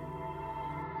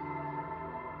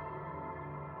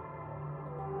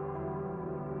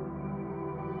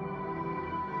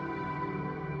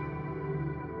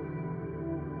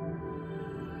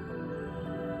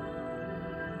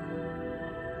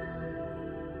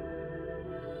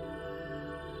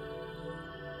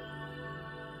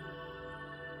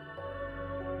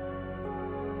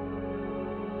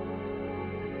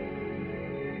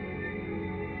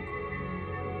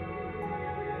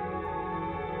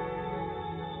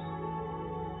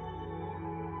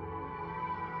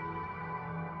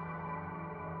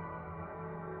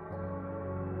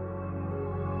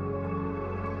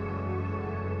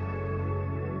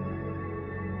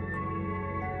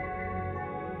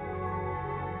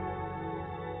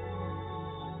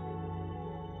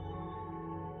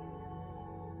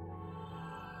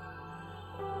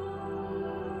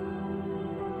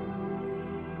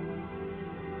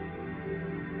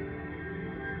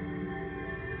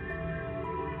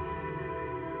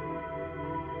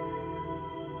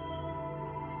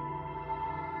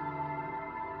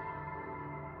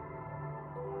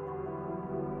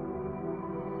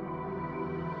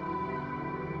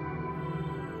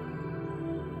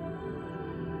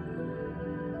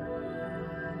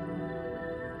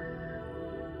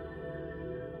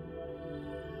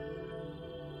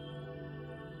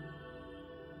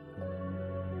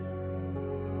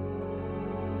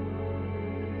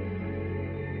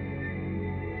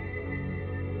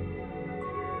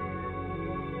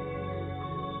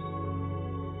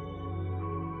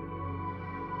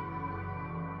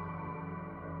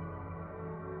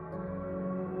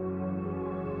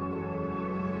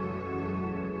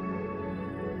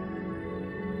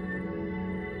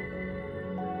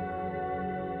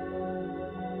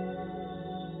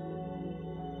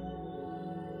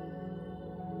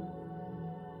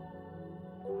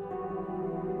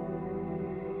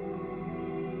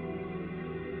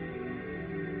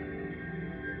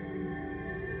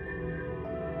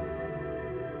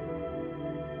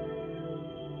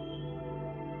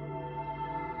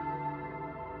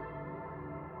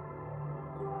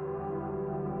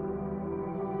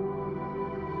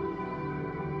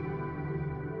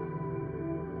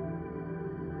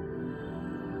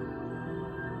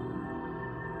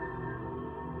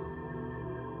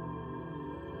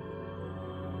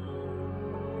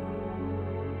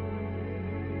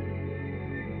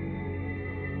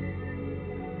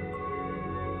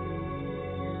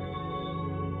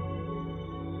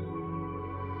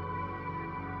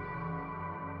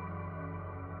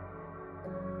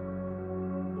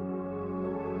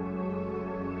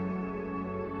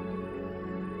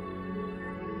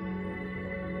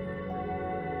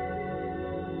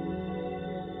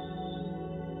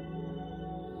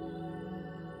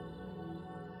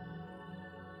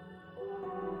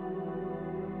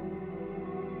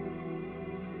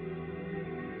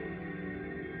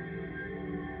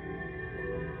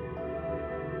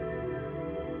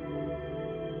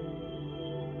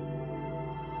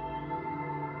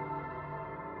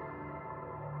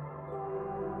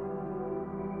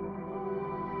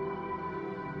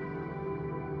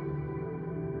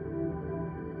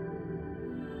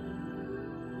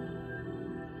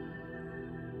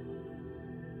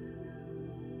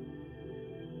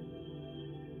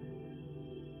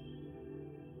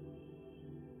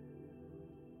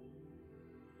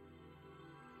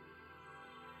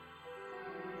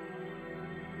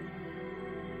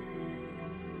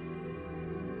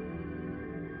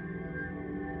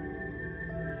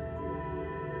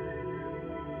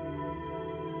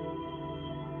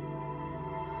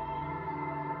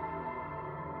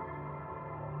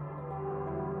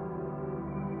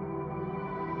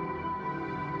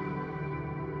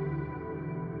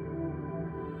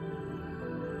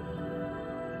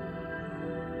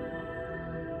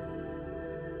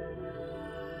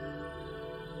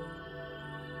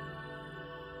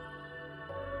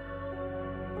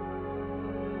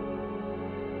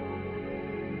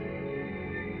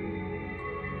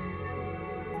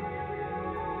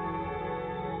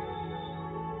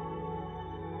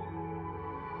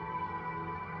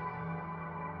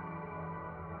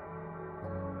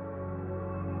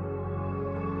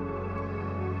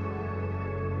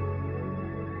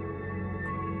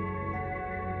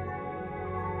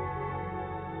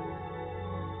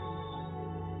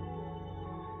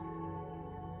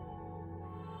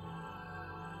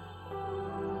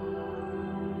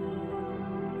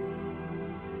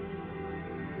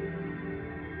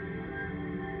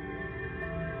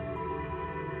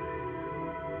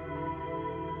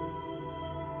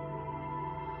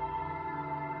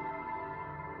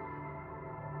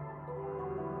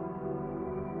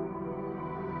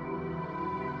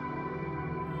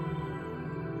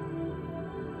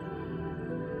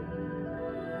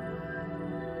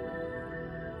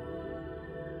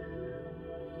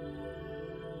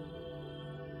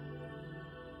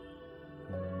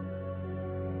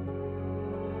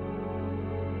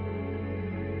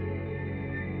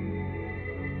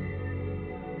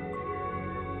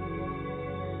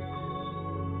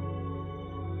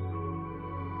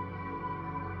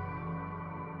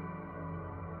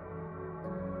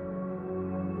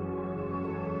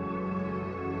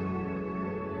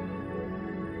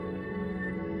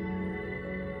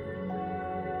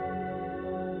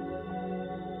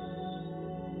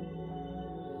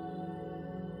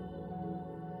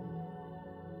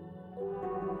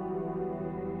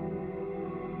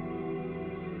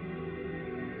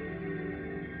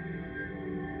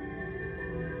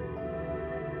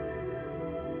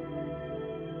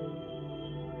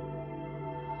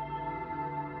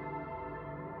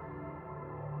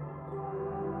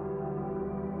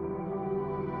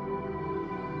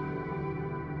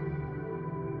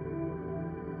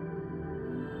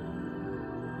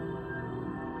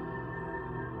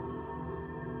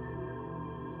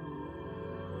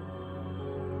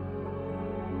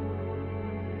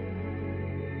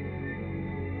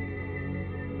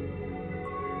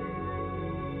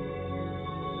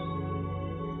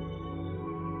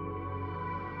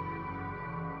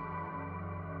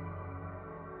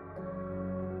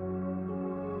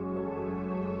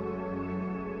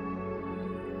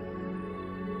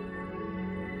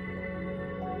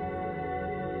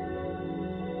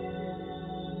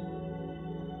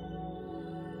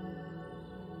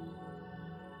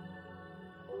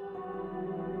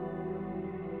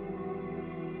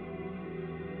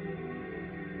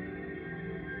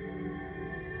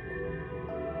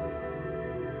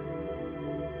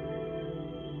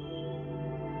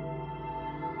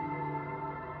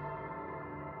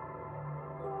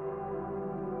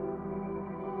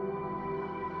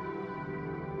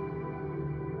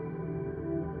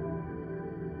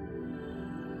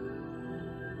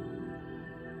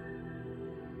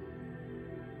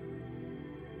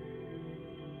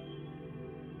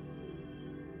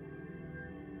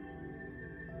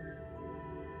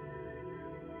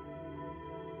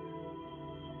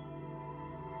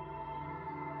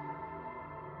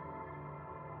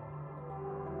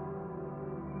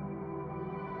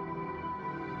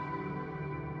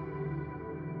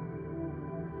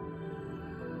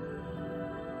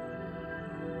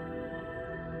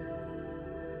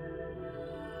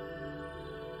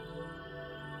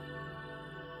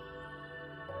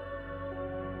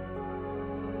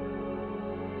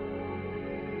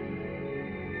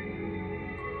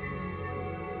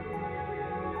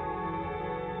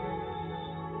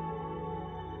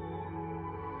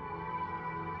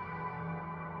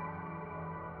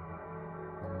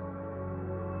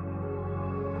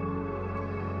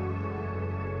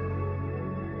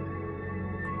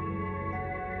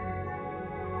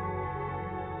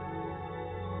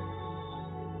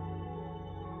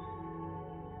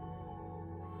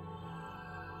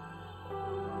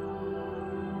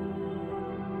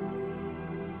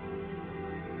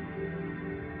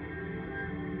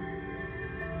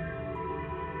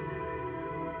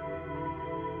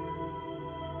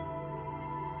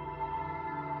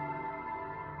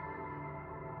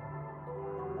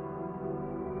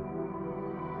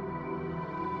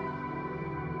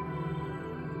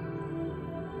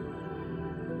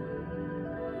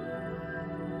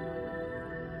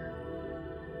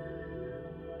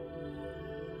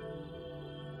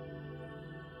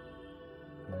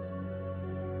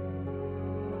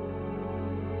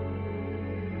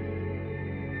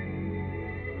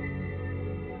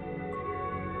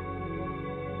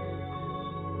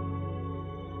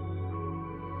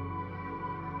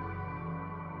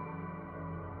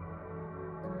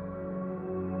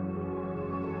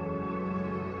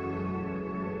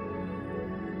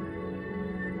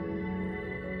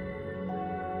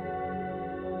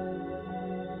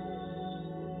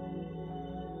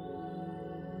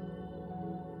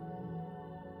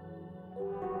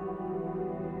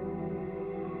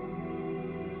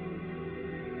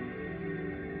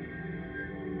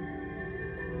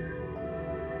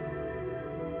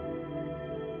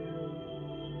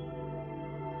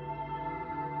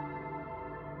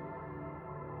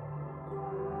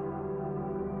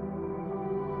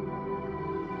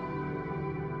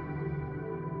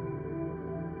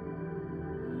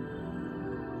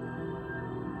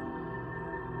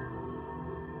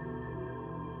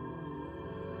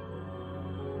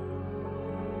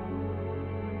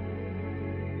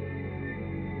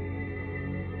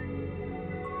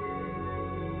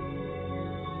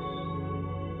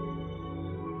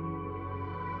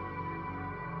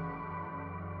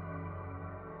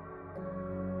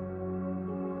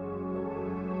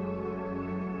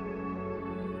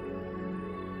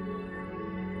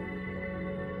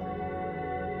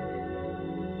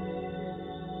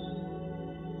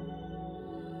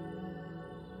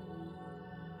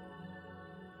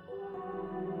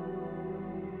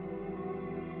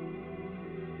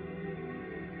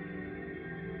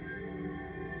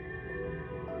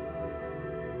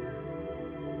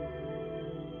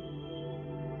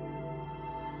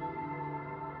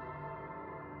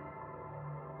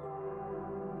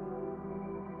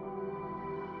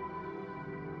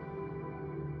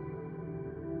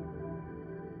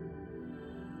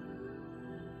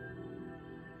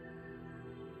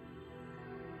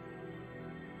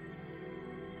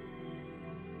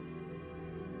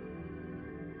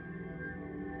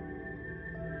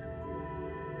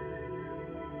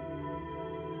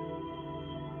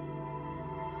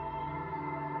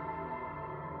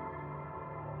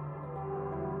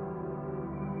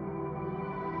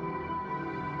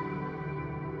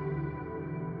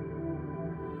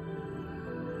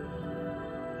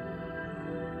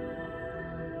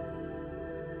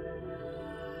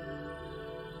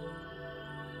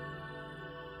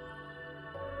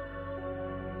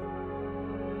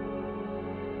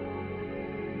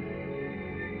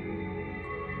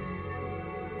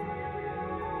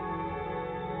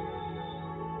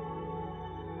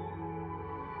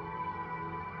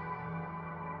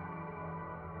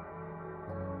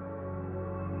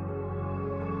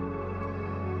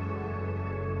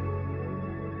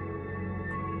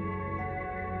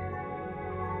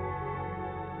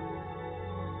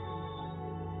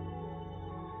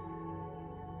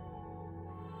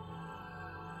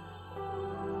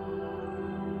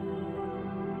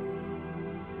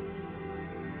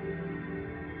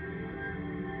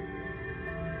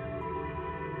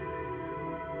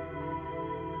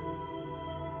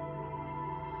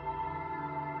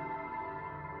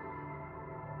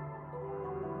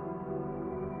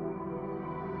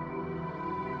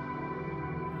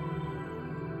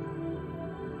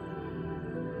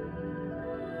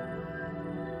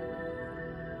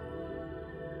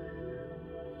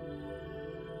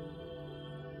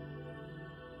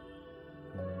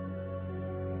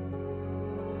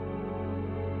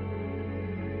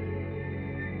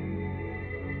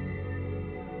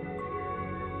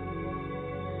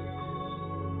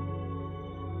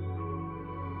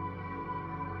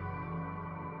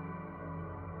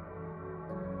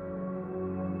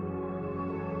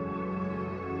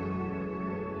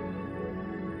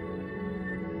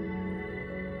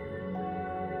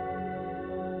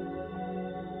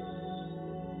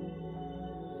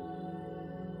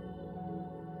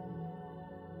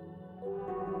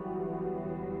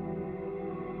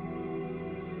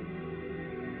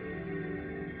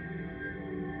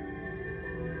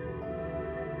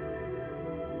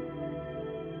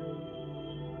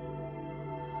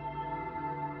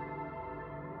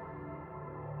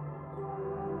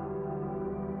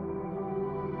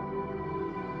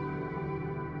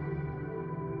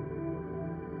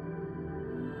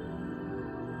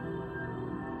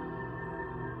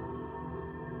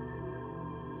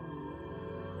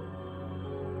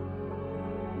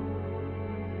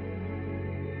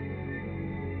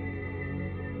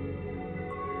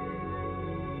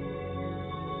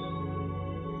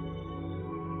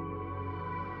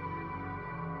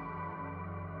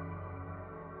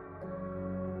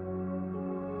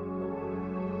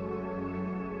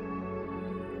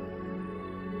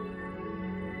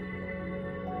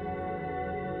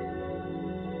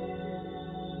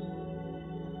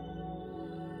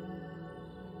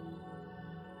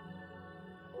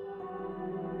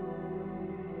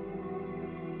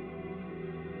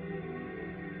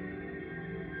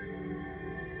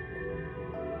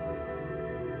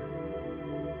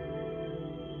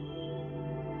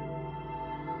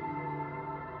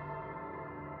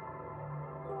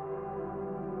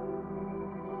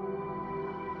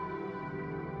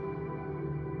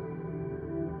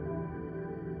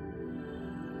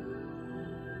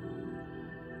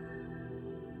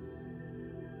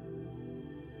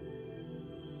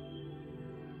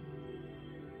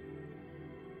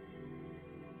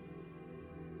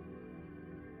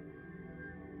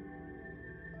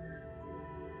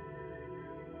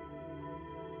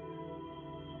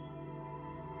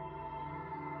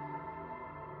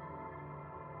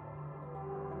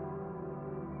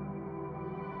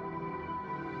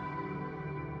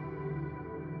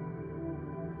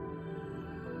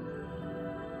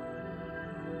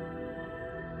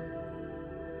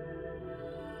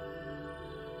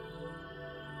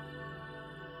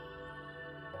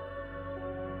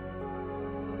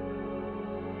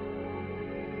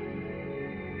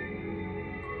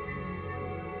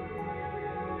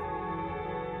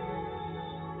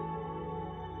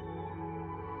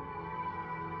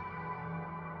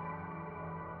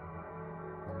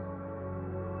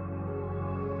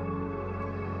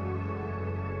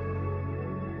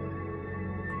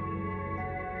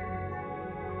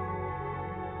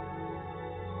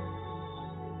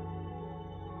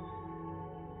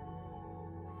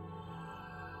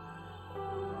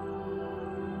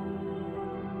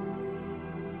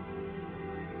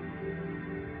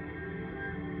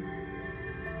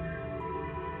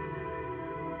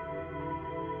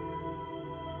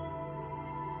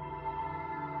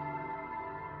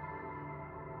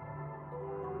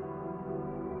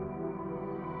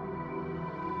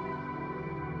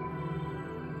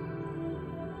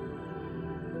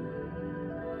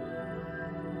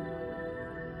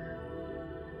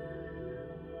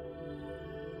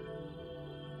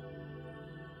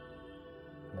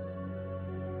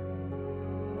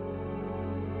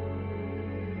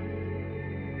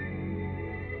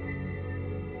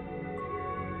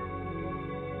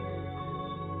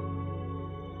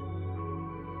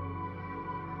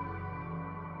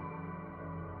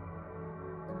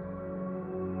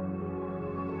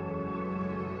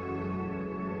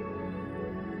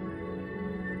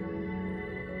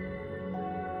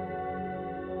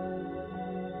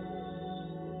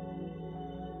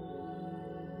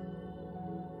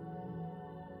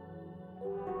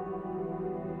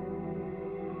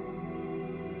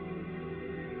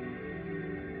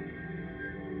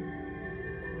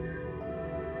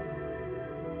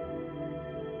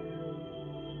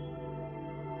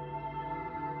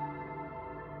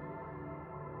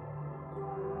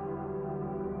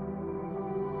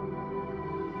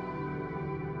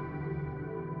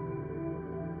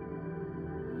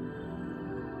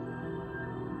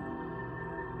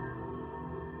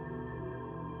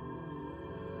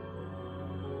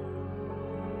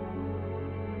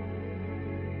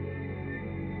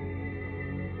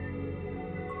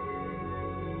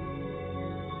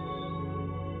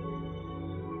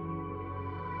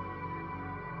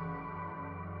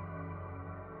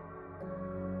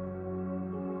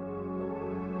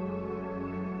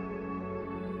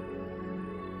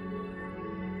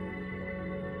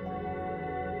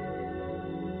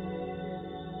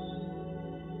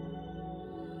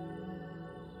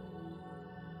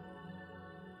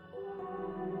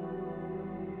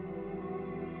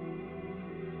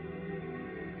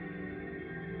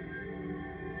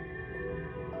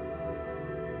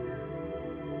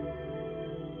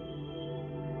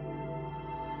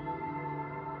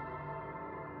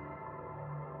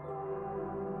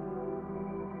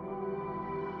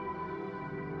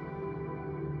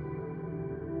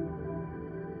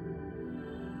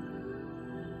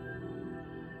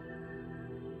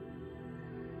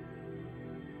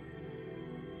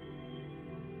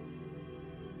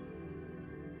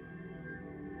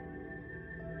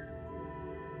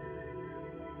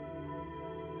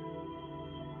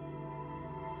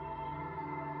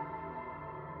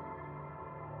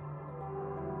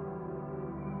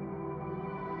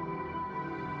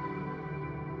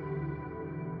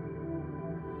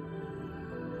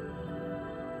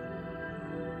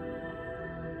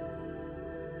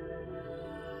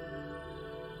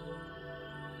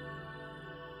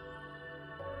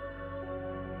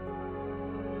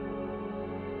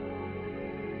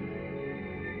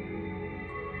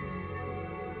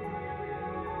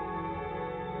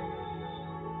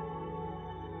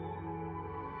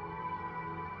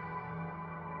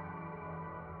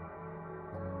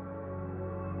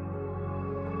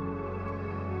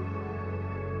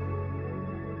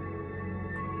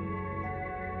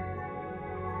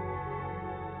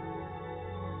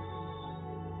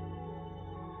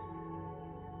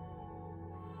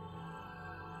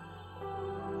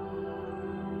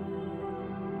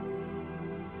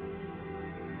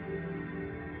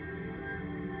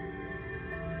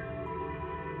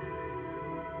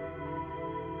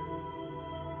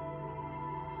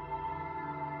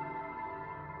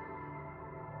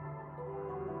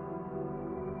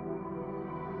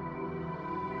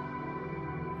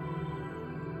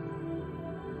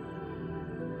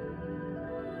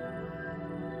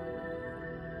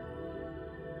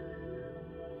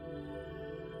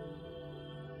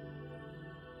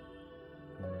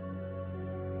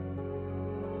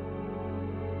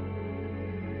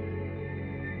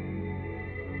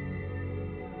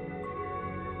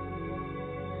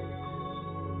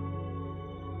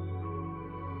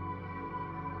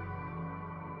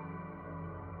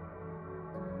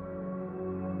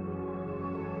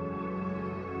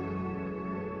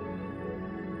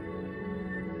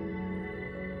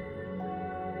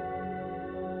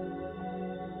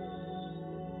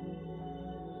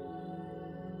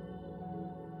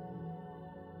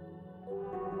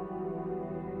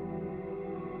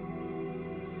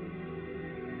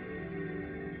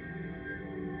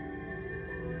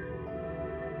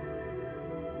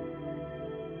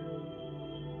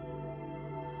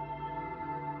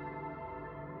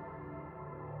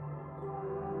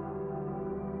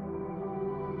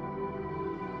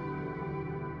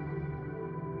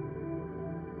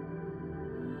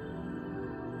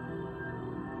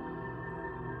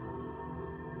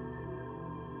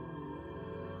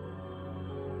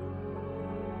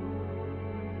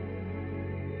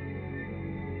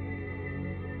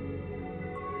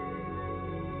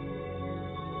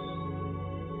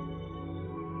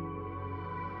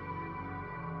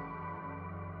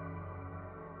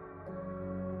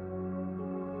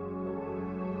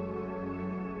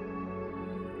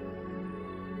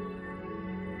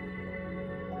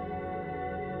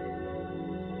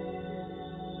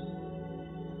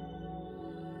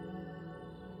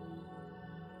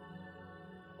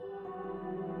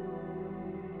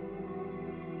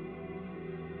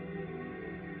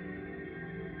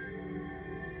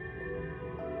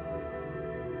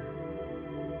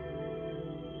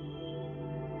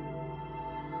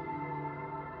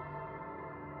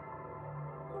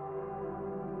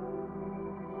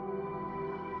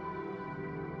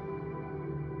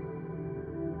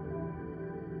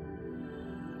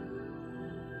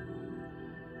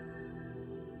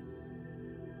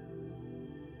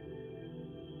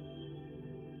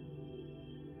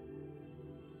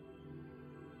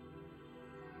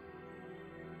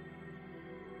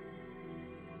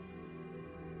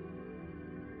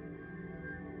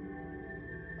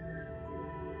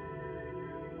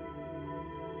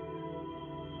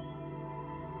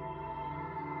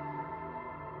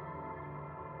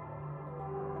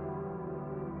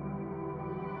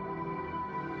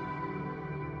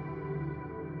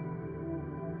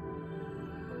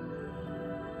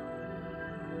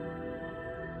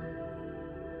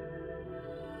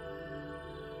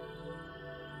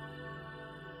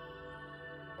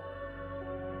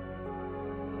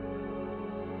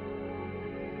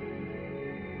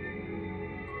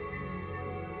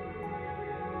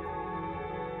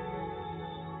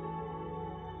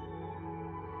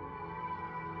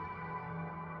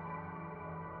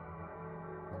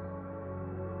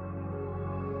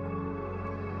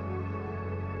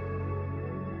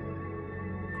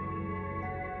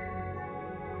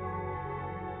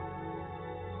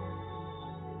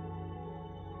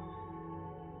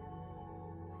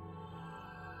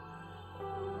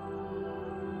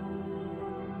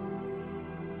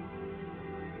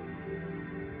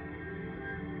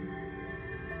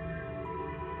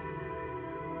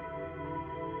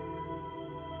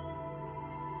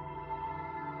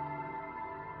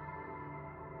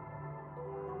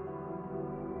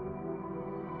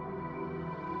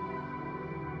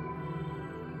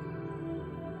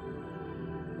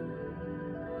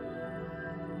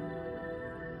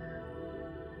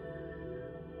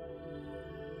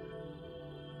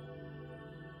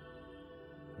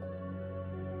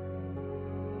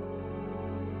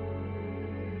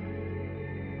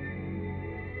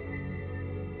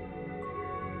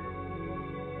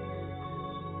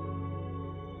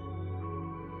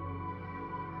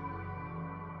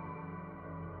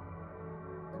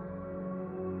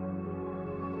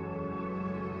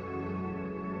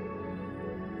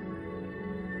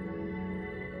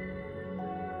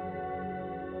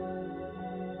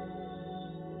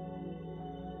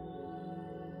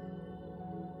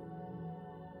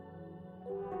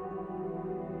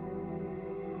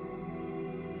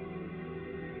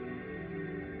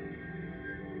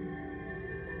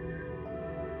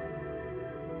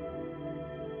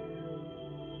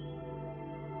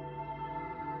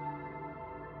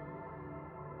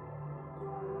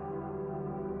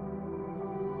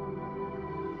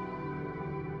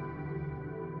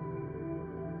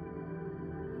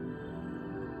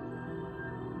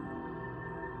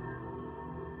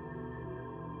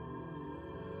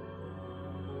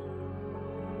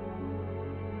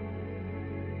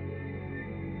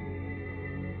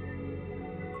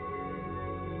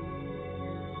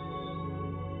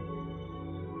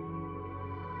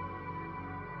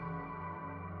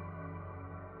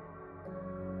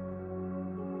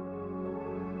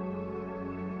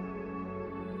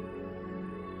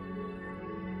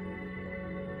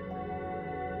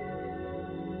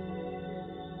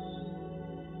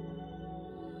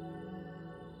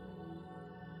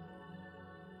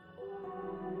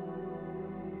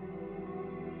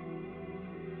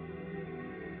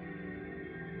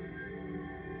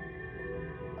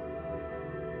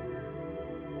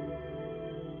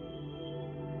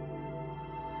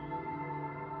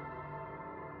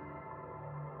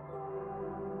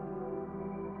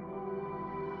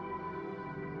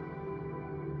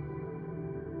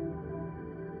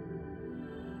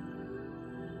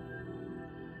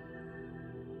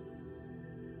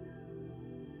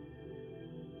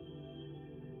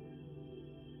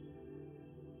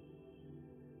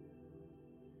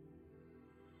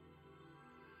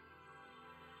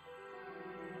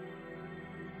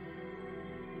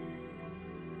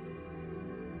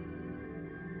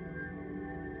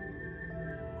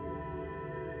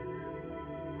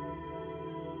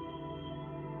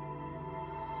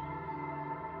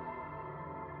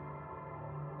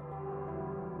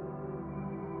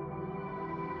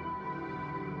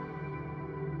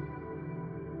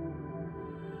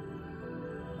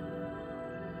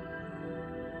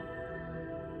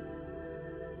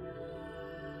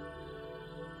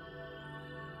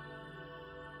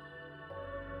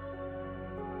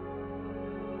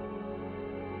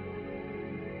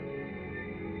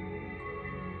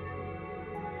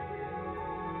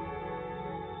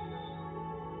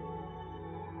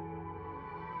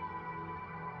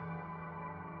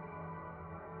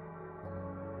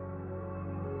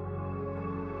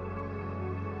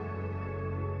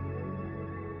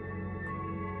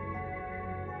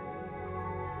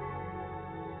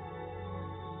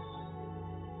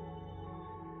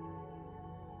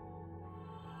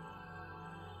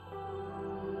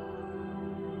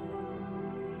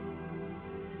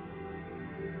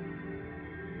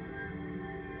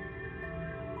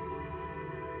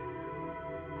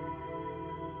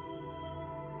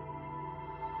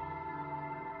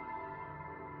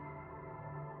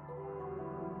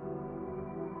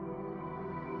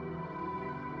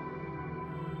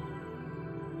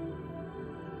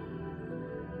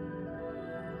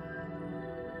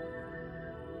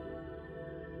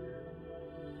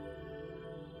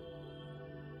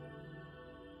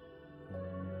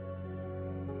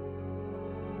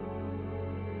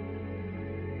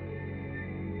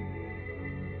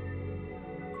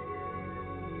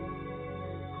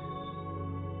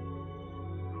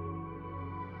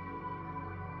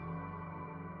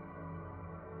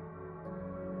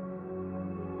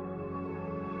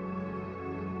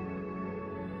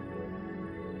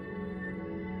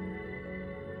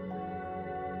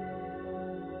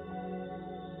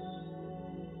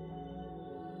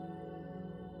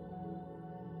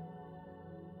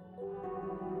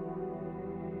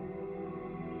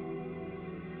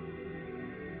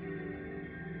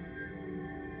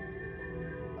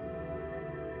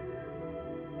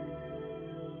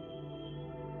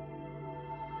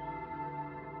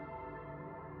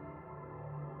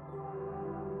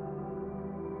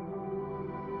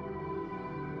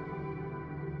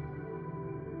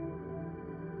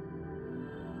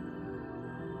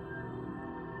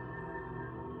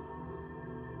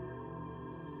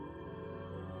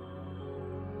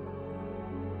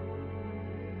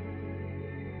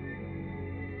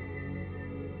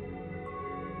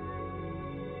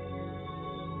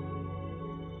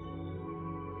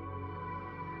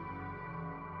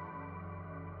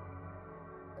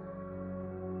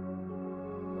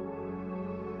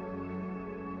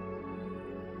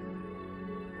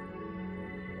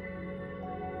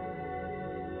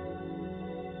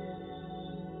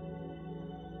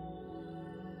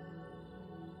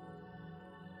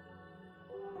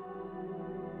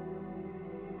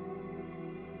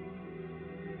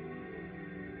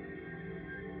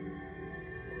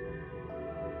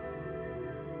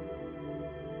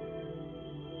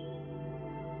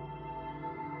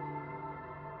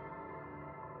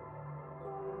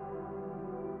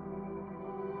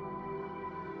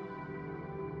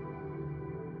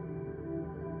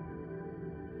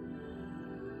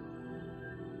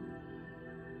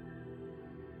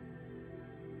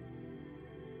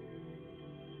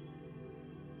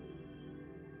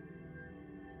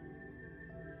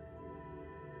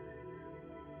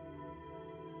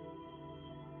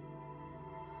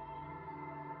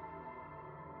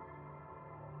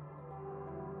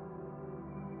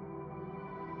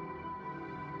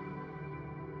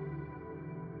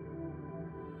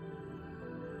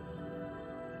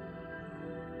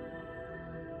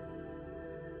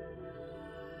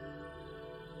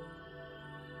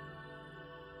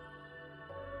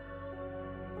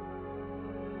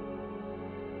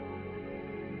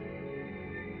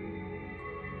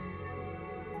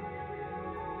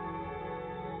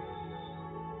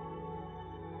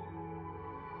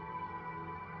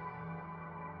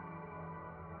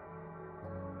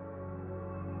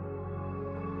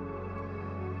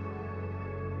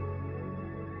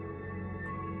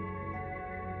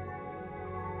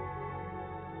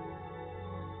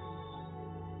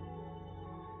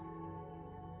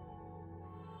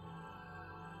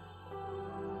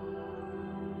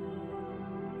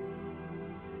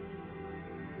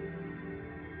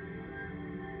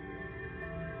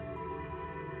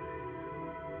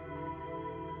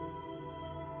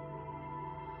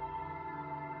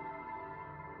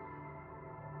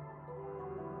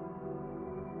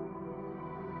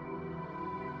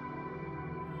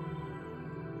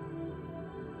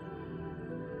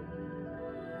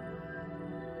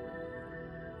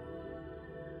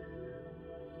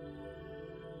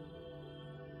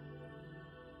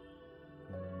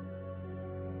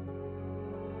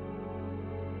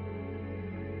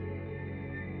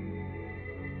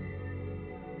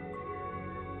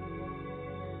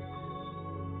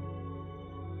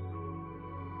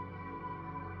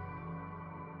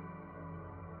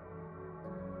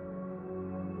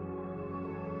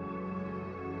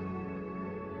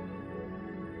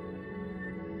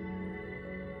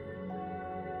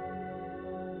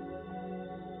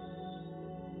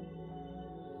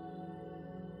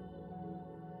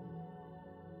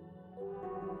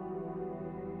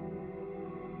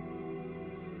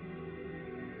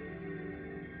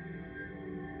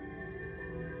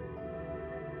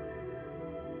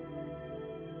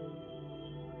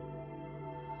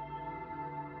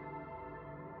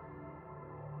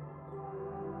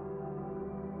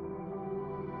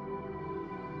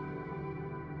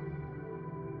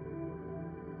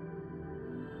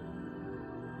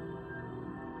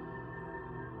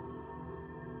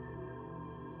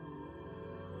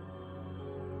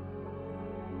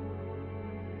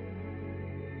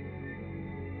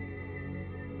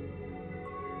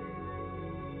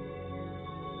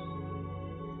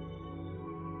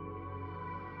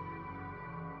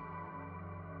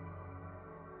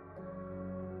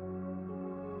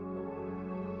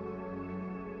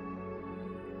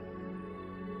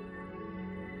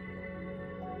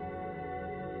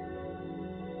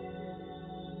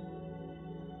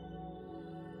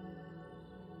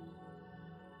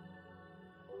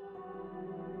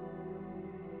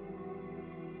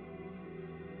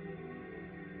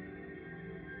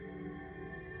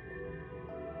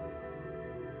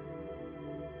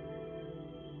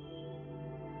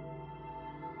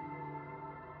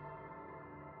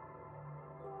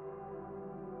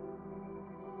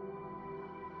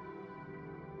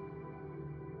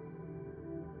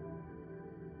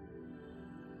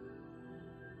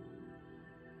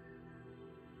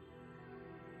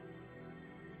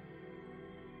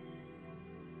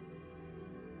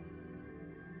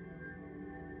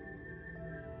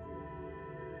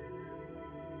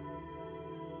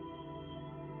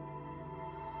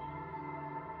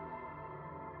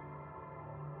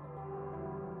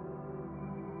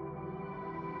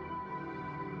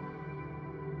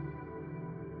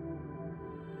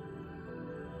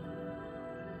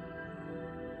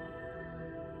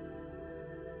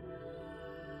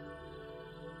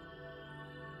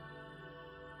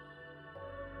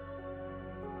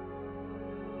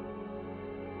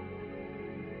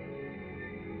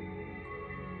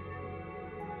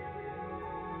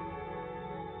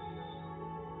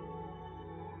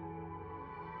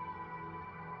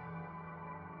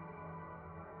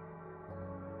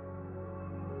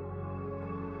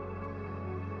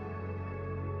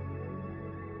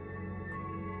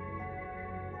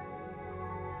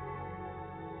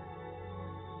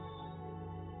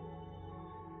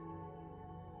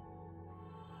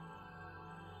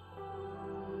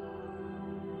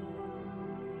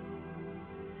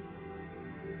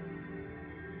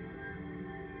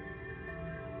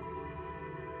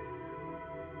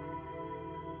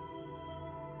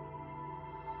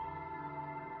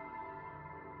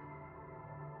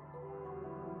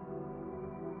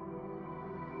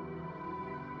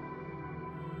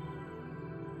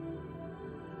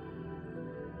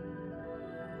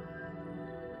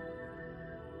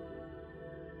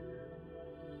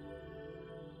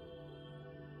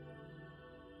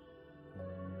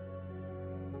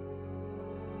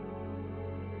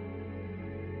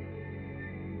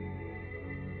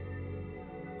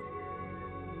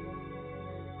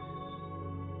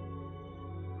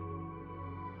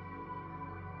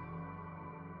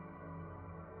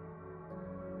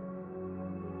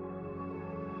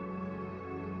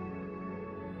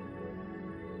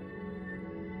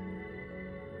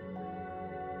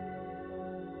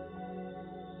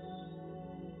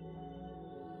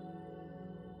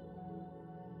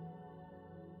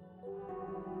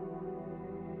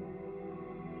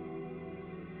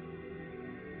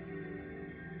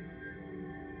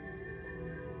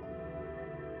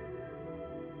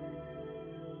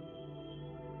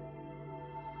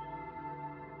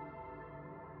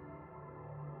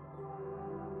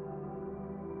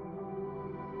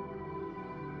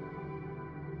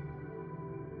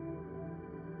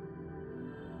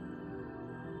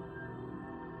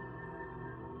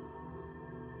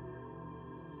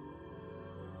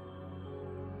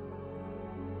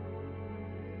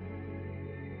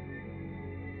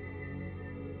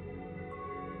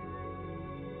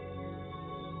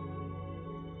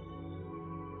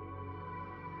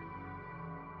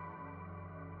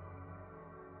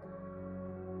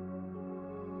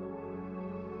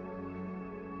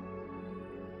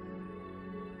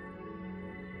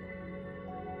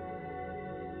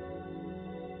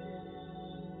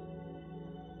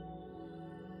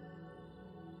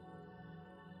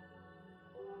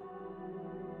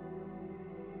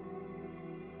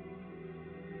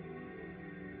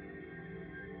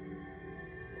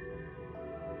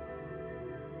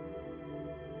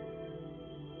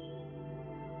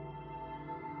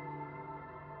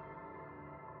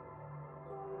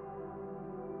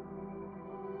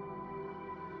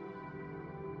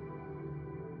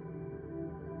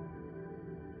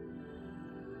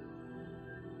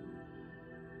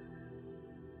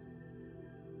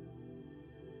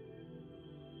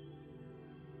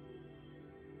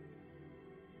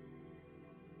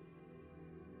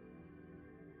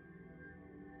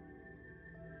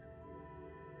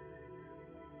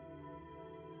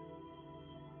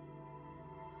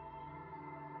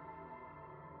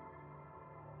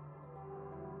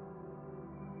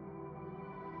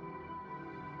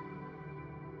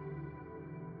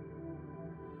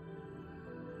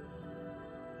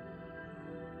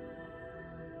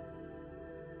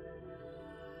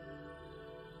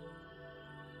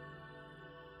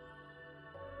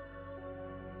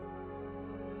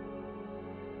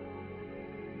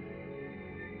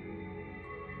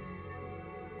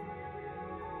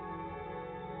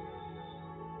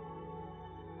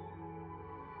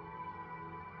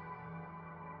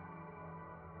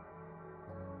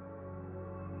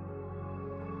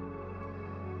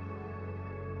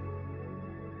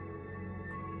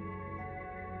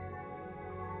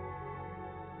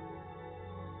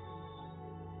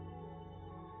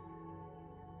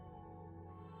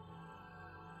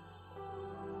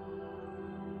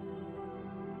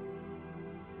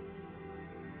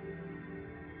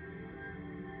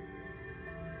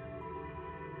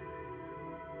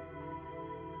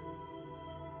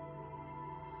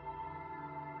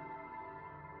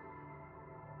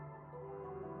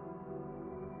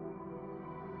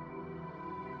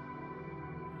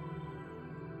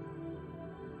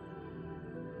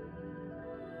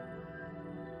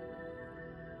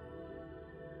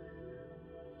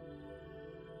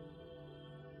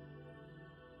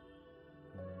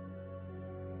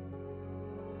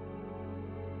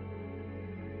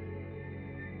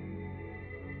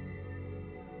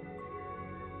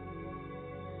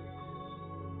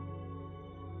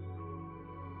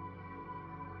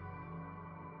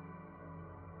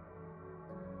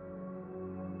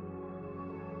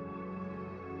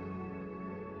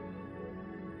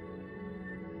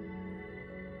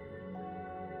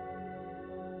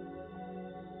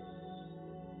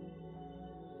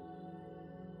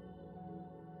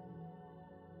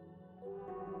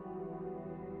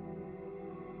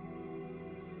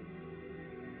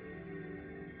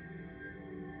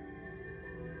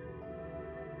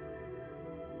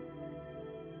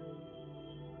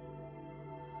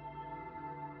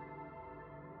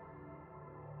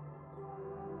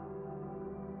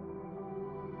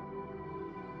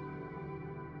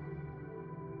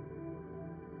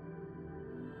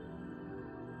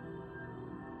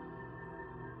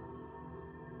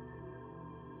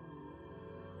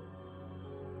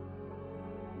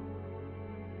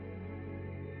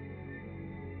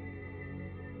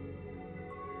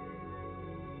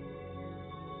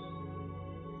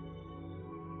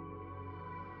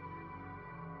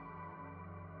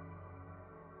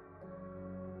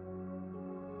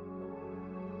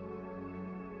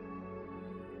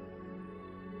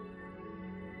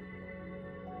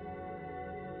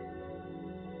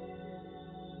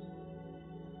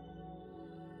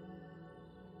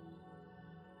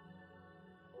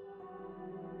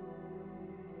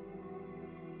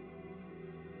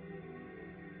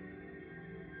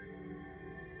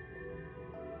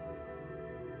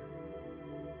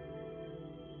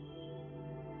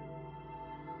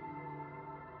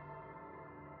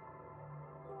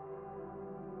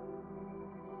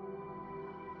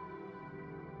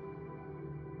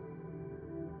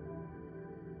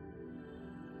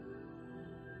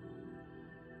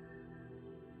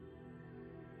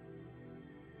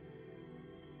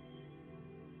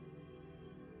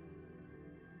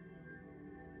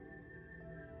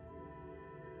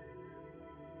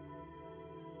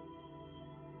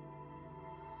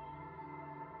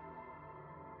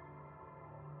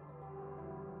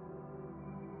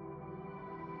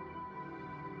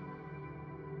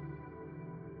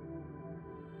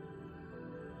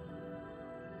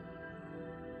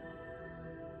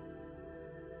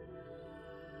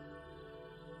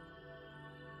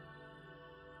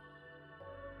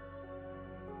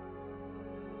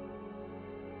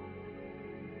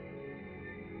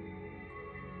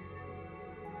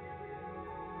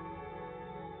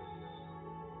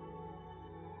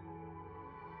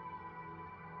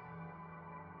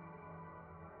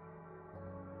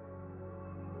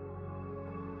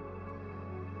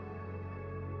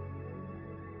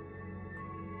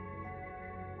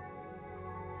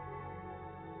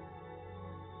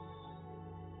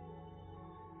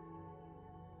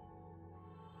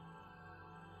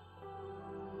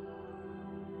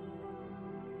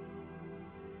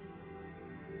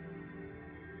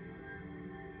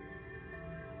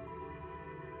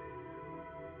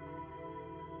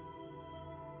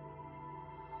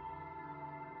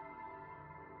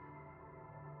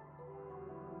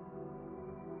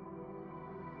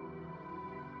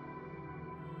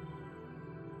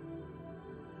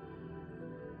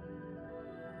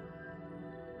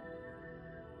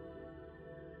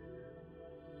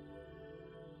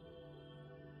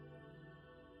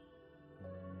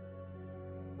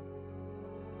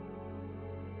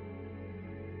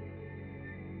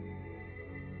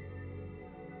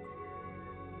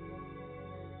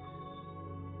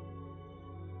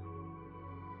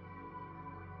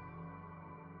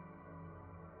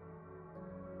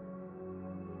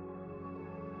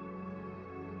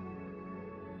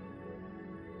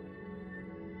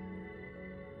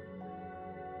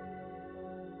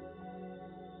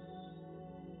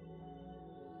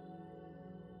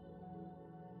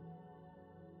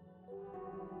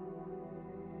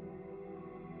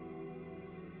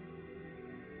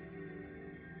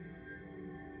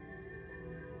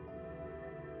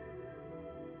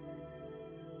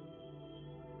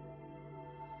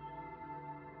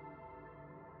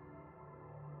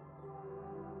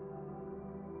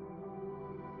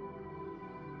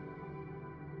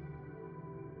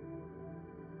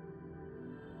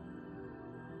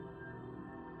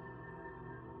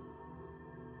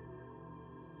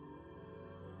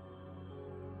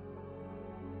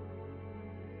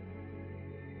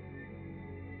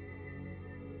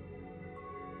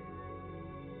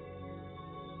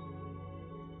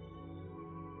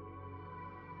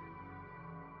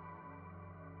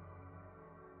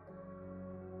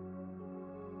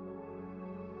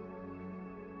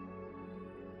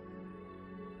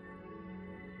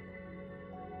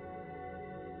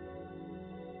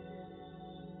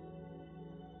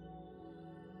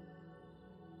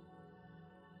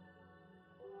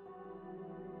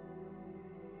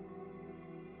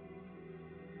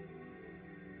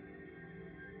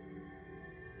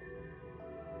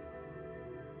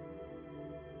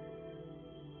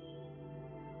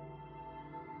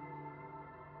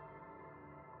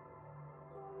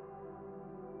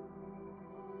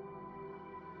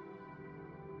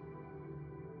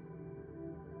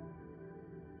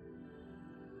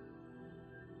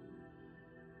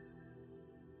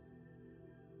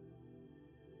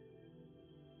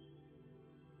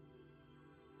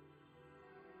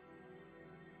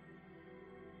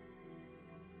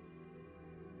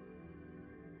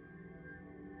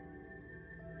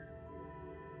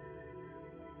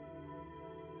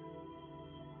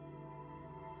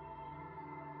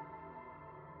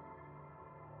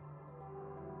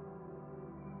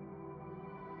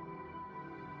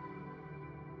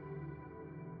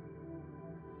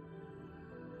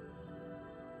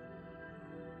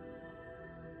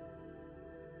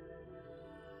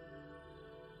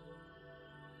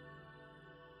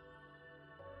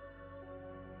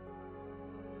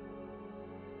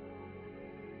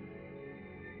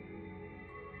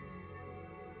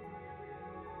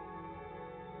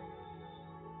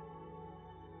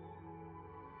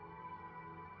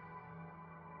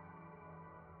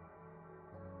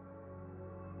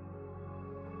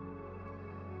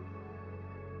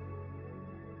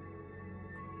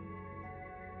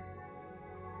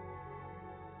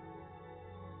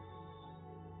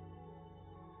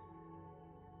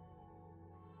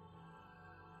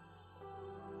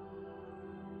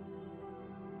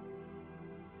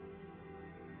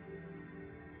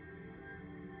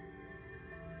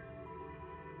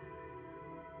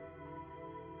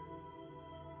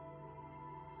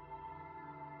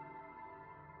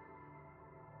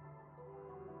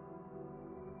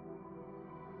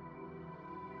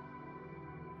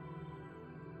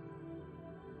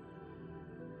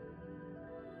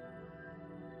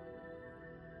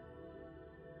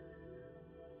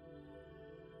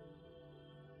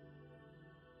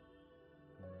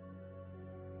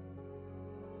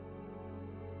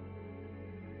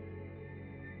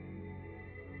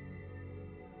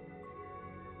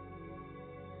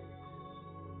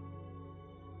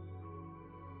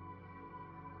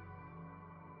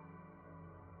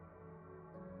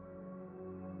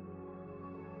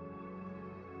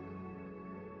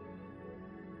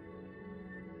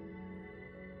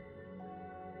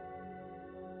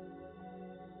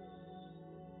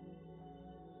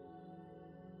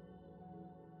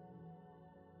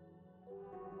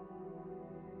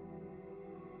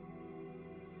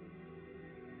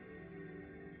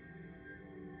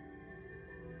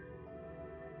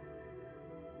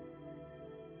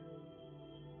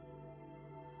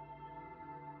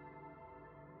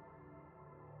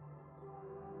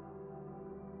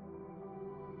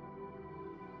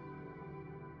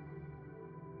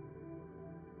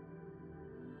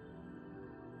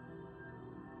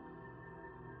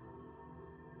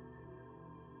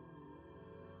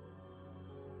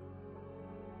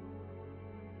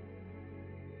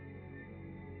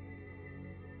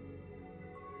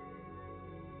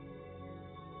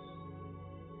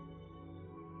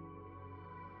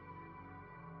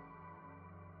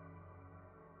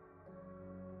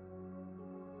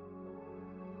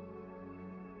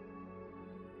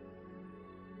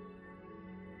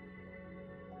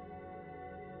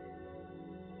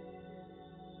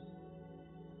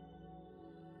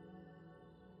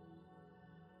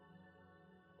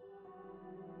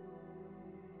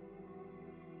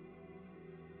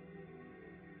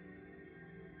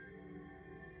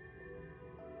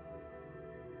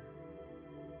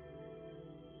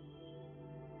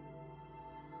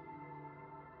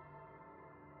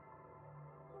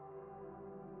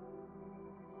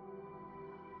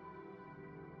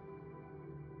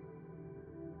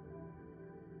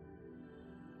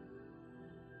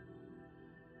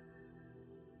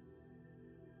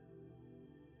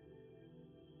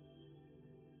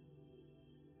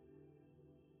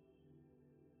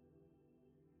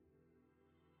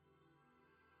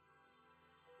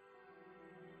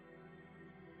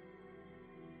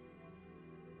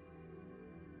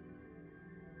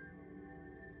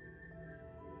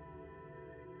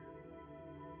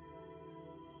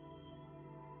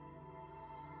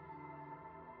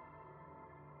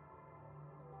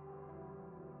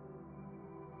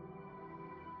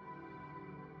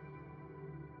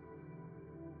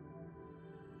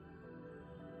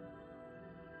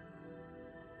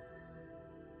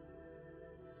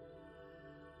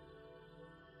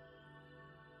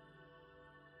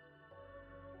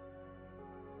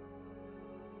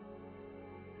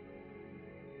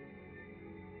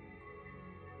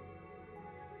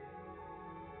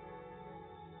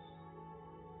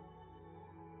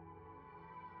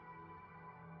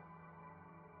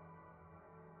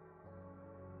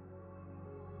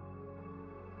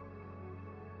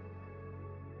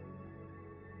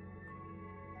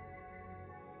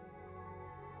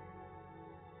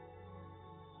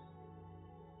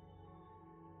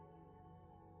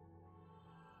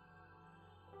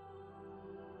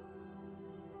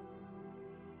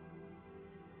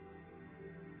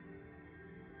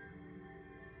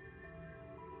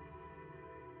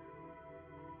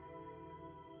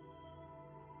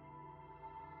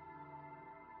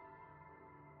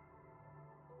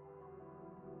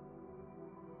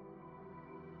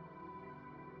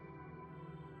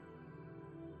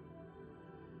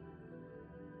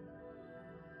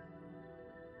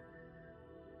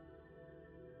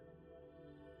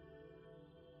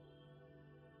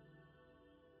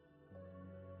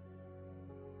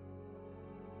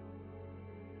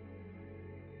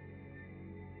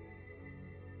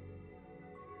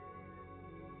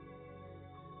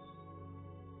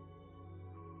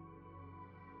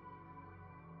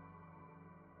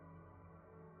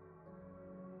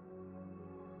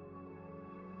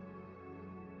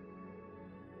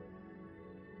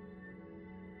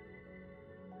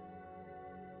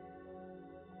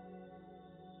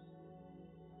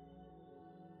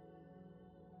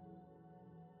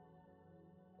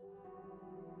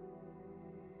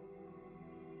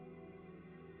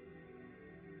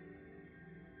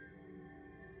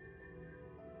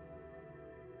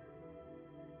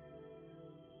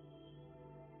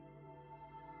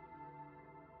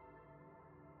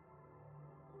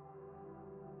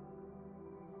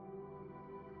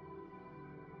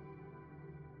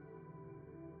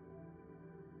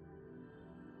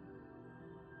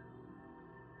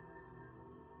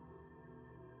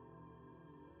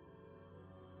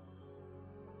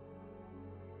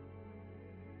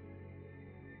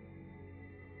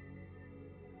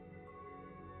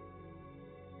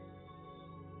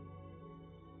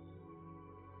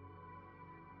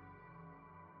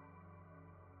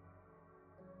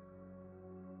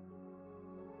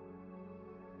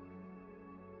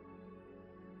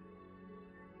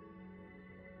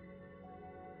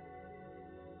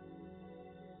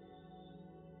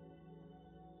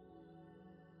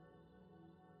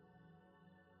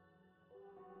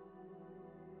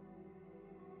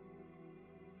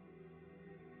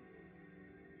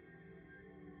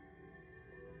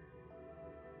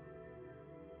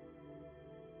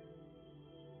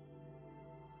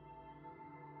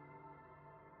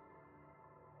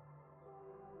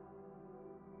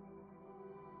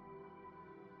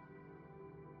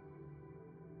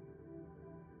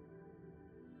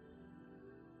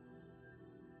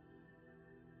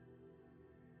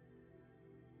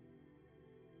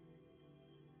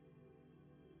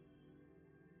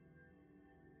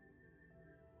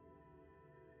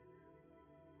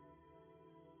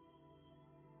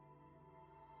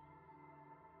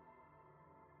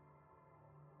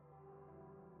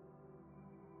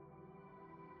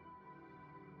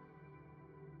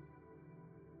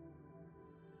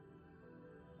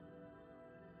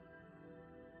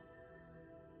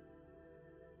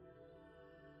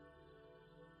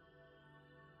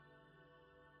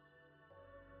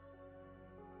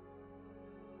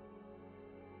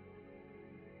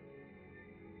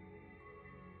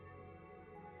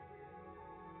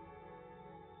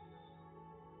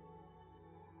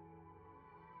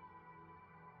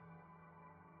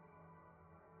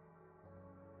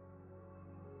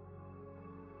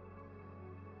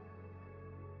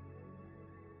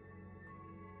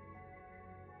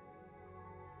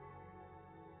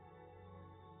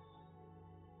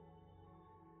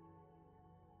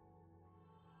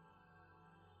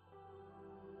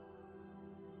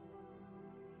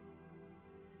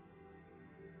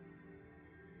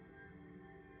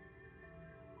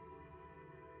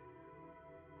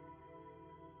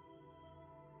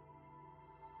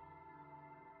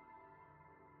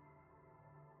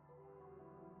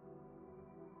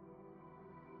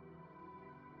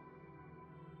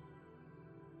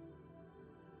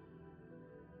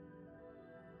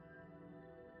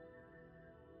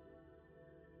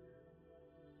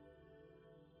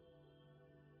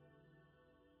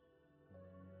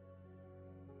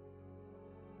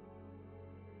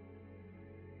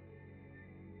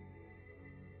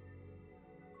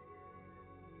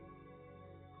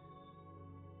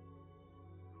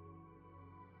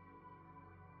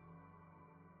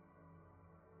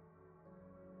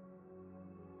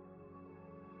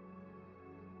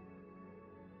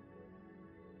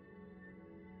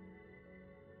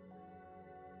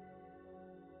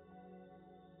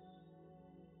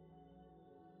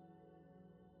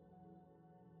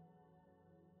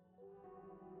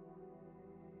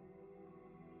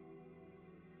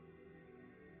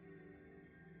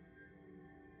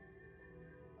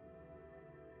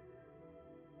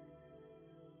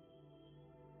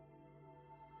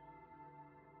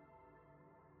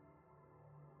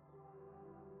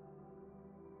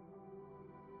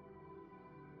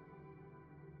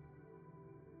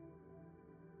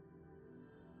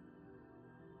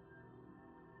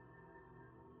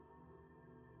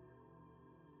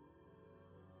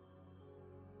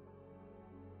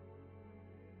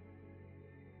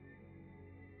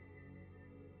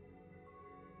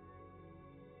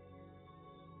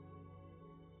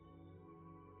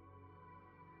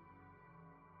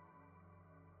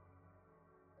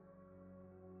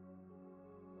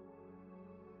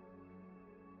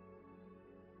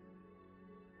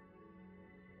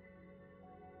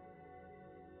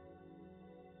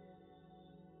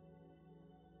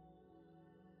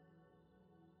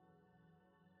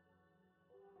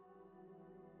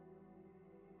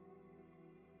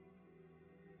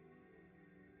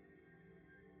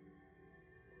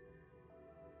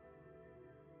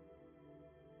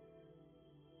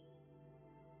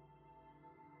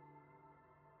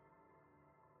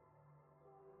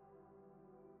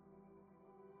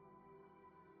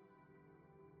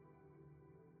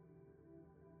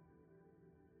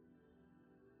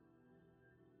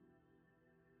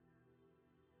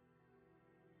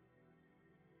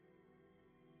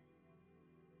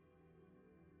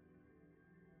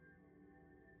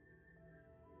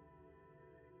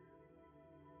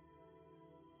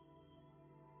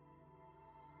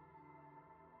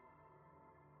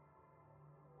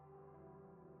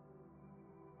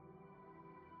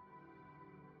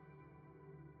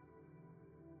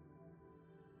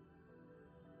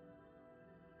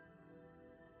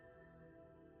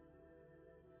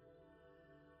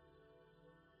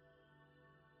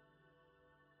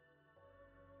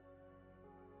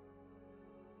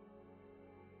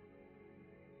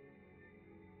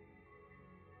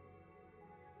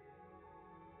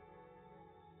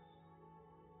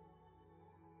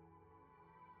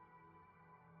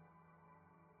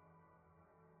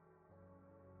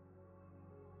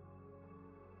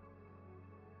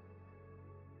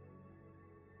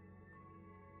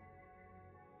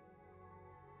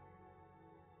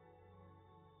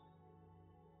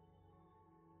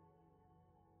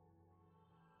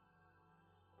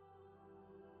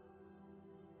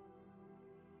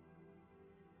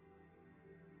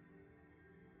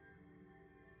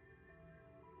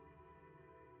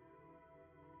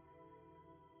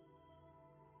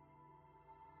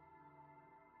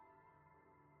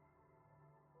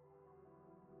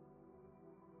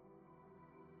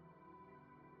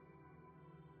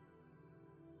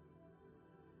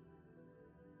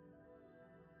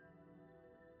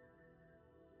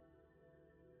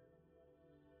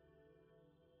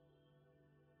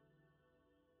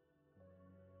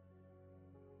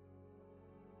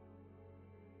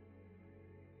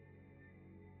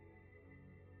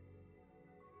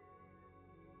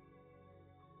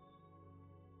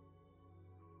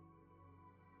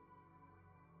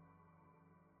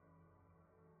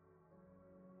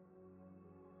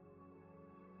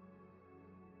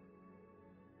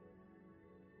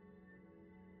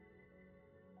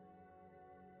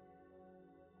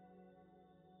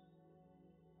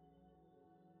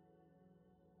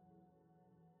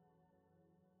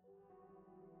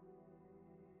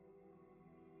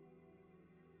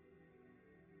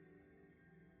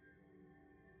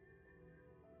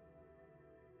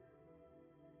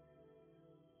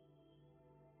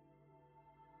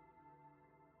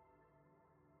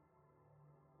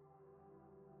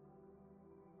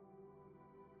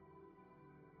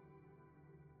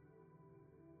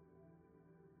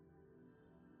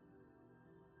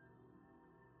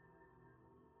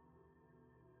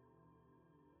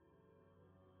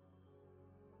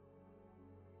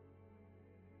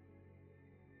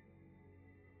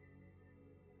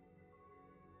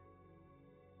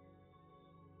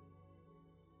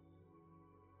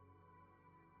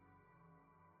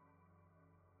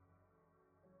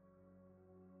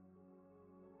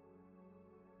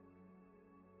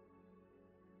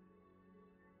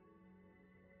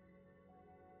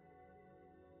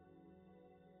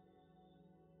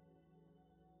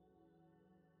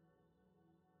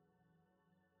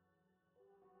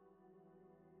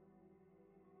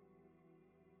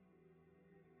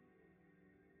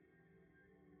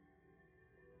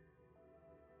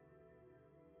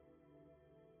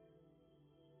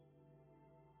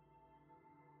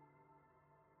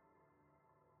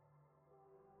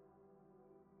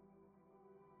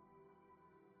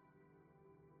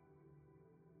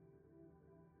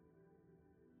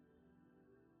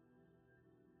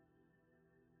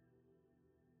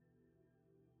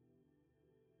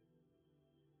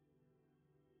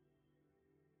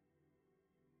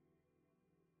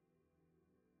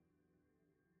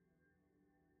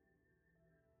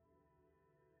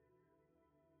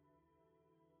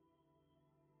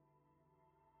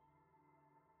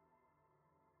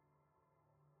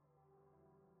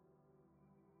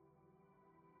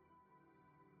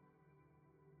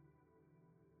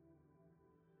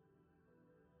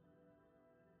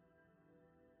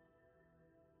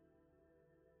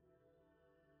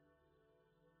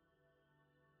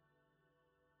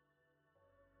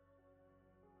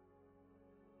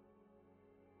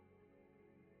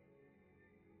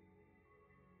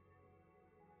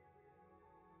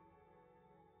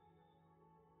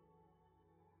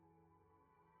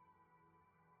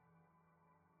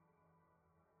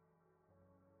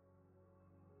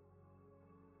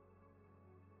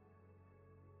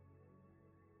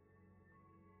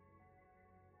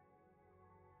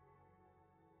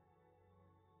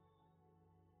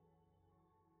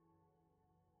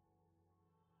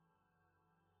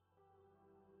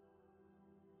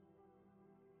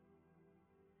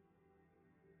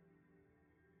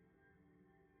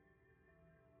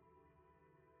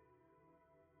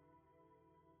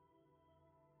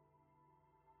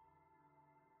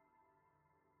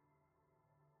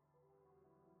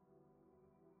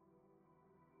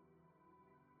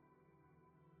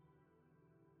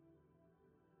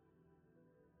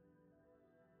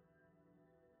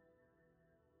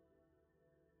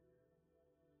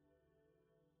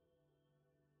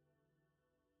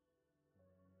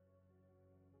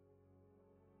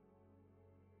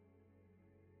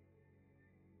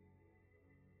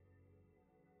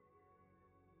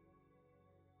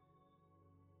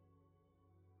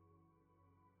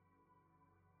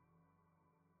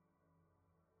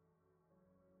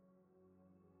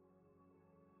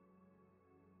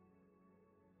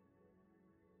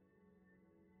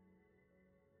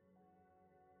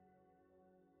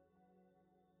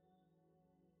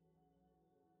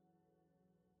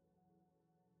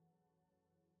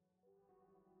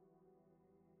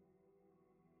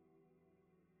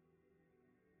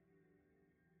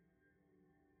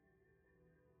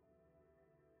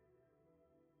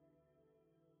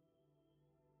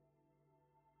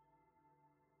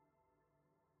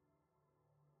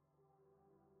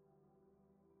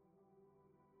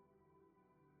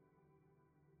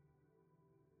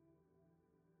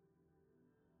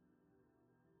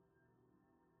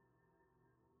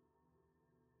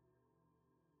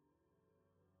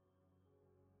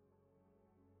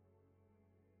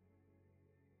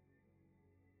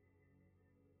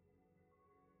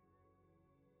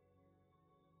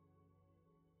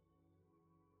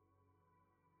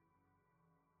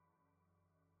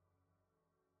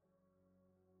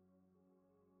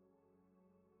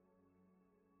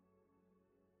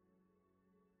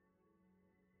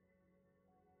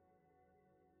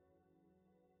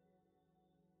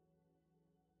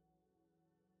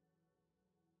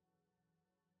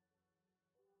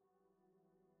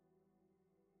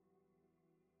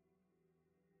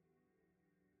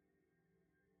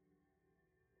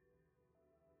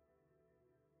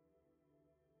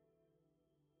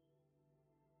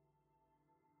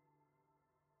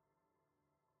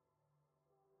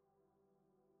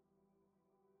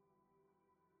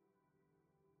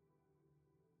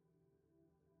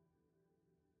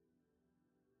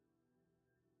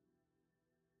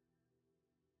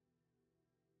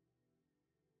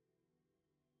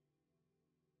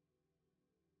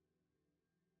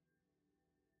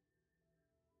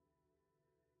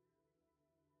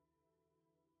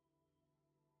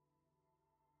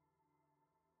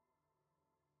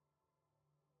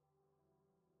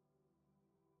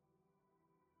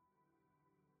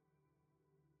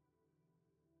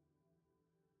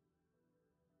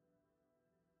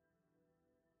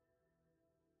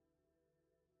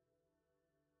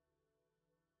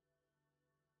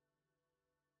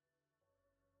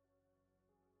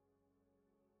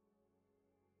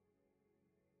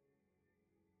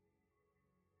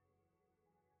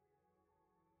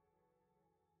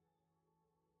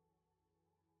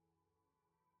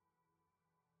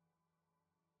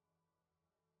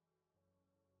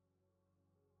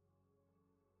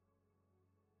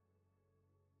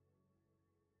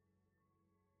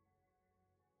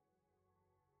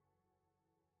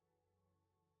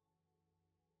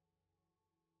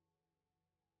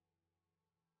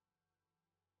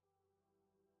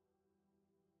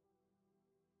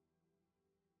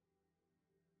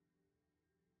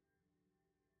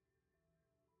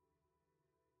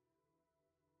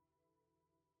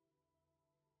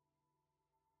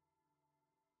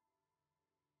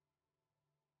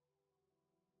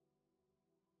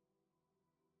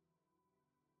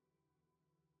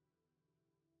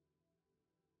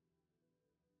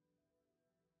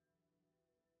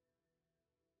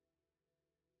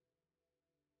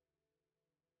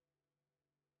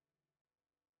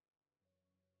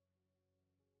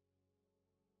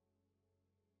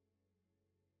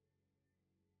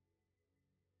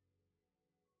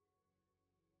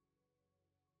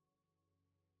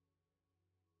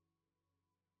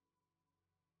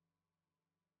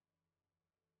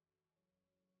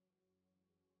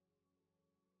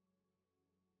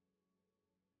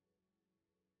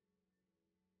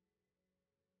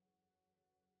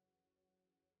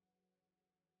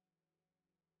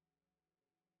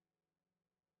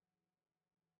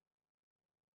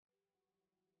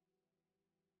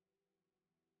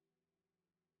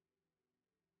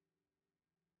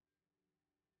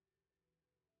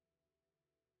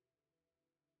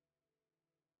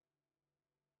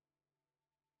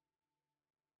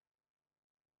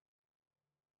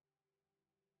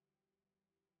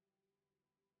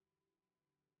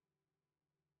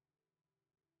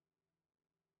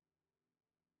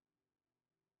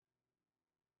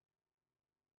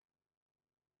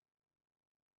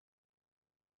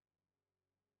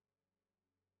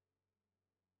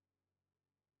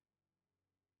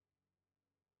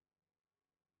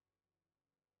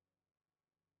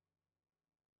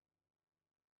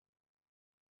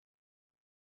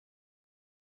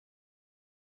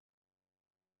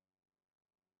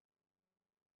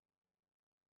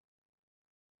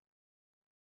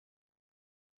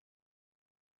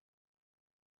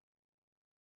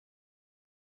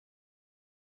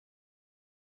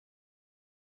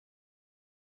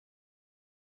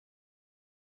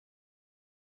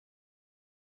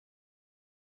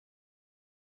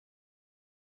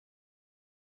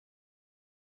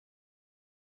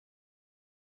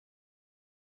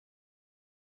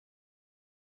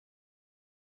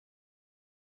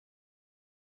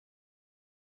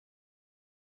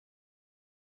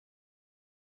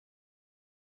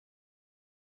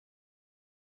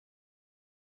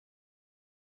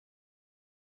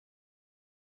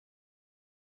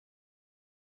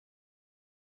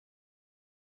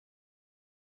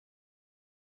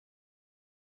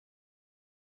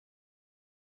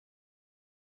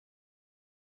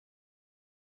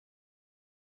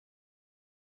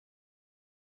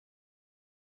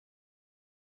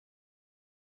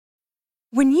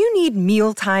 When you need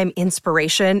mealtime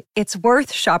inspiration, it's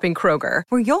worth shopping Kroger,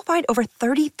 where you'll find over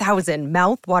 30,000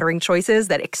 mouth-watering choices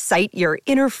that excite your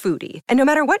inner foodie. And no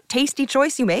matter what tasty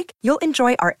choice you make, you'll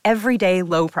enjoy our everyday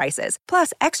low prices,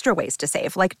 plus extra ways to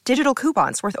save, like digital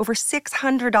coupons worth over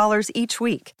 $600 each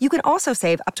week. You can also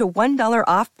save up to $1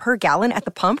 off per gallon at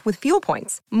the pump with fuel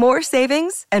points. More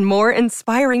savings and more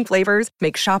inspiring flavors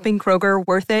make shopping Kroger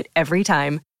worth it every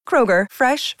time. Kroger,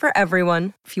 fresh for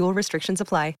everyone. Fuel restrictions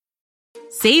apply.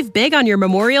 Save big on your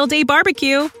Memorial Day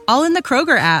barbecue, all in the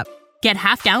Kroger app. Get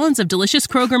half gallons of delicious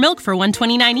Kroger milk for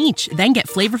 $1.29 each. Then get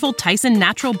flavorful Tyson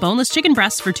natural boneless chicken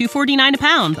breasts for $2.49 a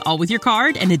pound, all with your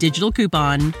card and a digital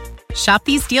coupon. Shop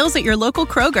these deals at your local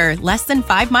Kroger, less than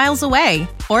 5 miles away.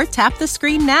 Or tap the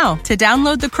screen now to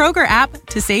download the Kroger app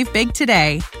to save big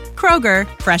today. Kroger,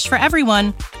 fresh for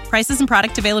everyone. Prices and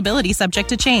product availability subject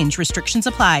to change. Restrictions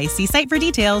apply. See site for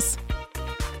details.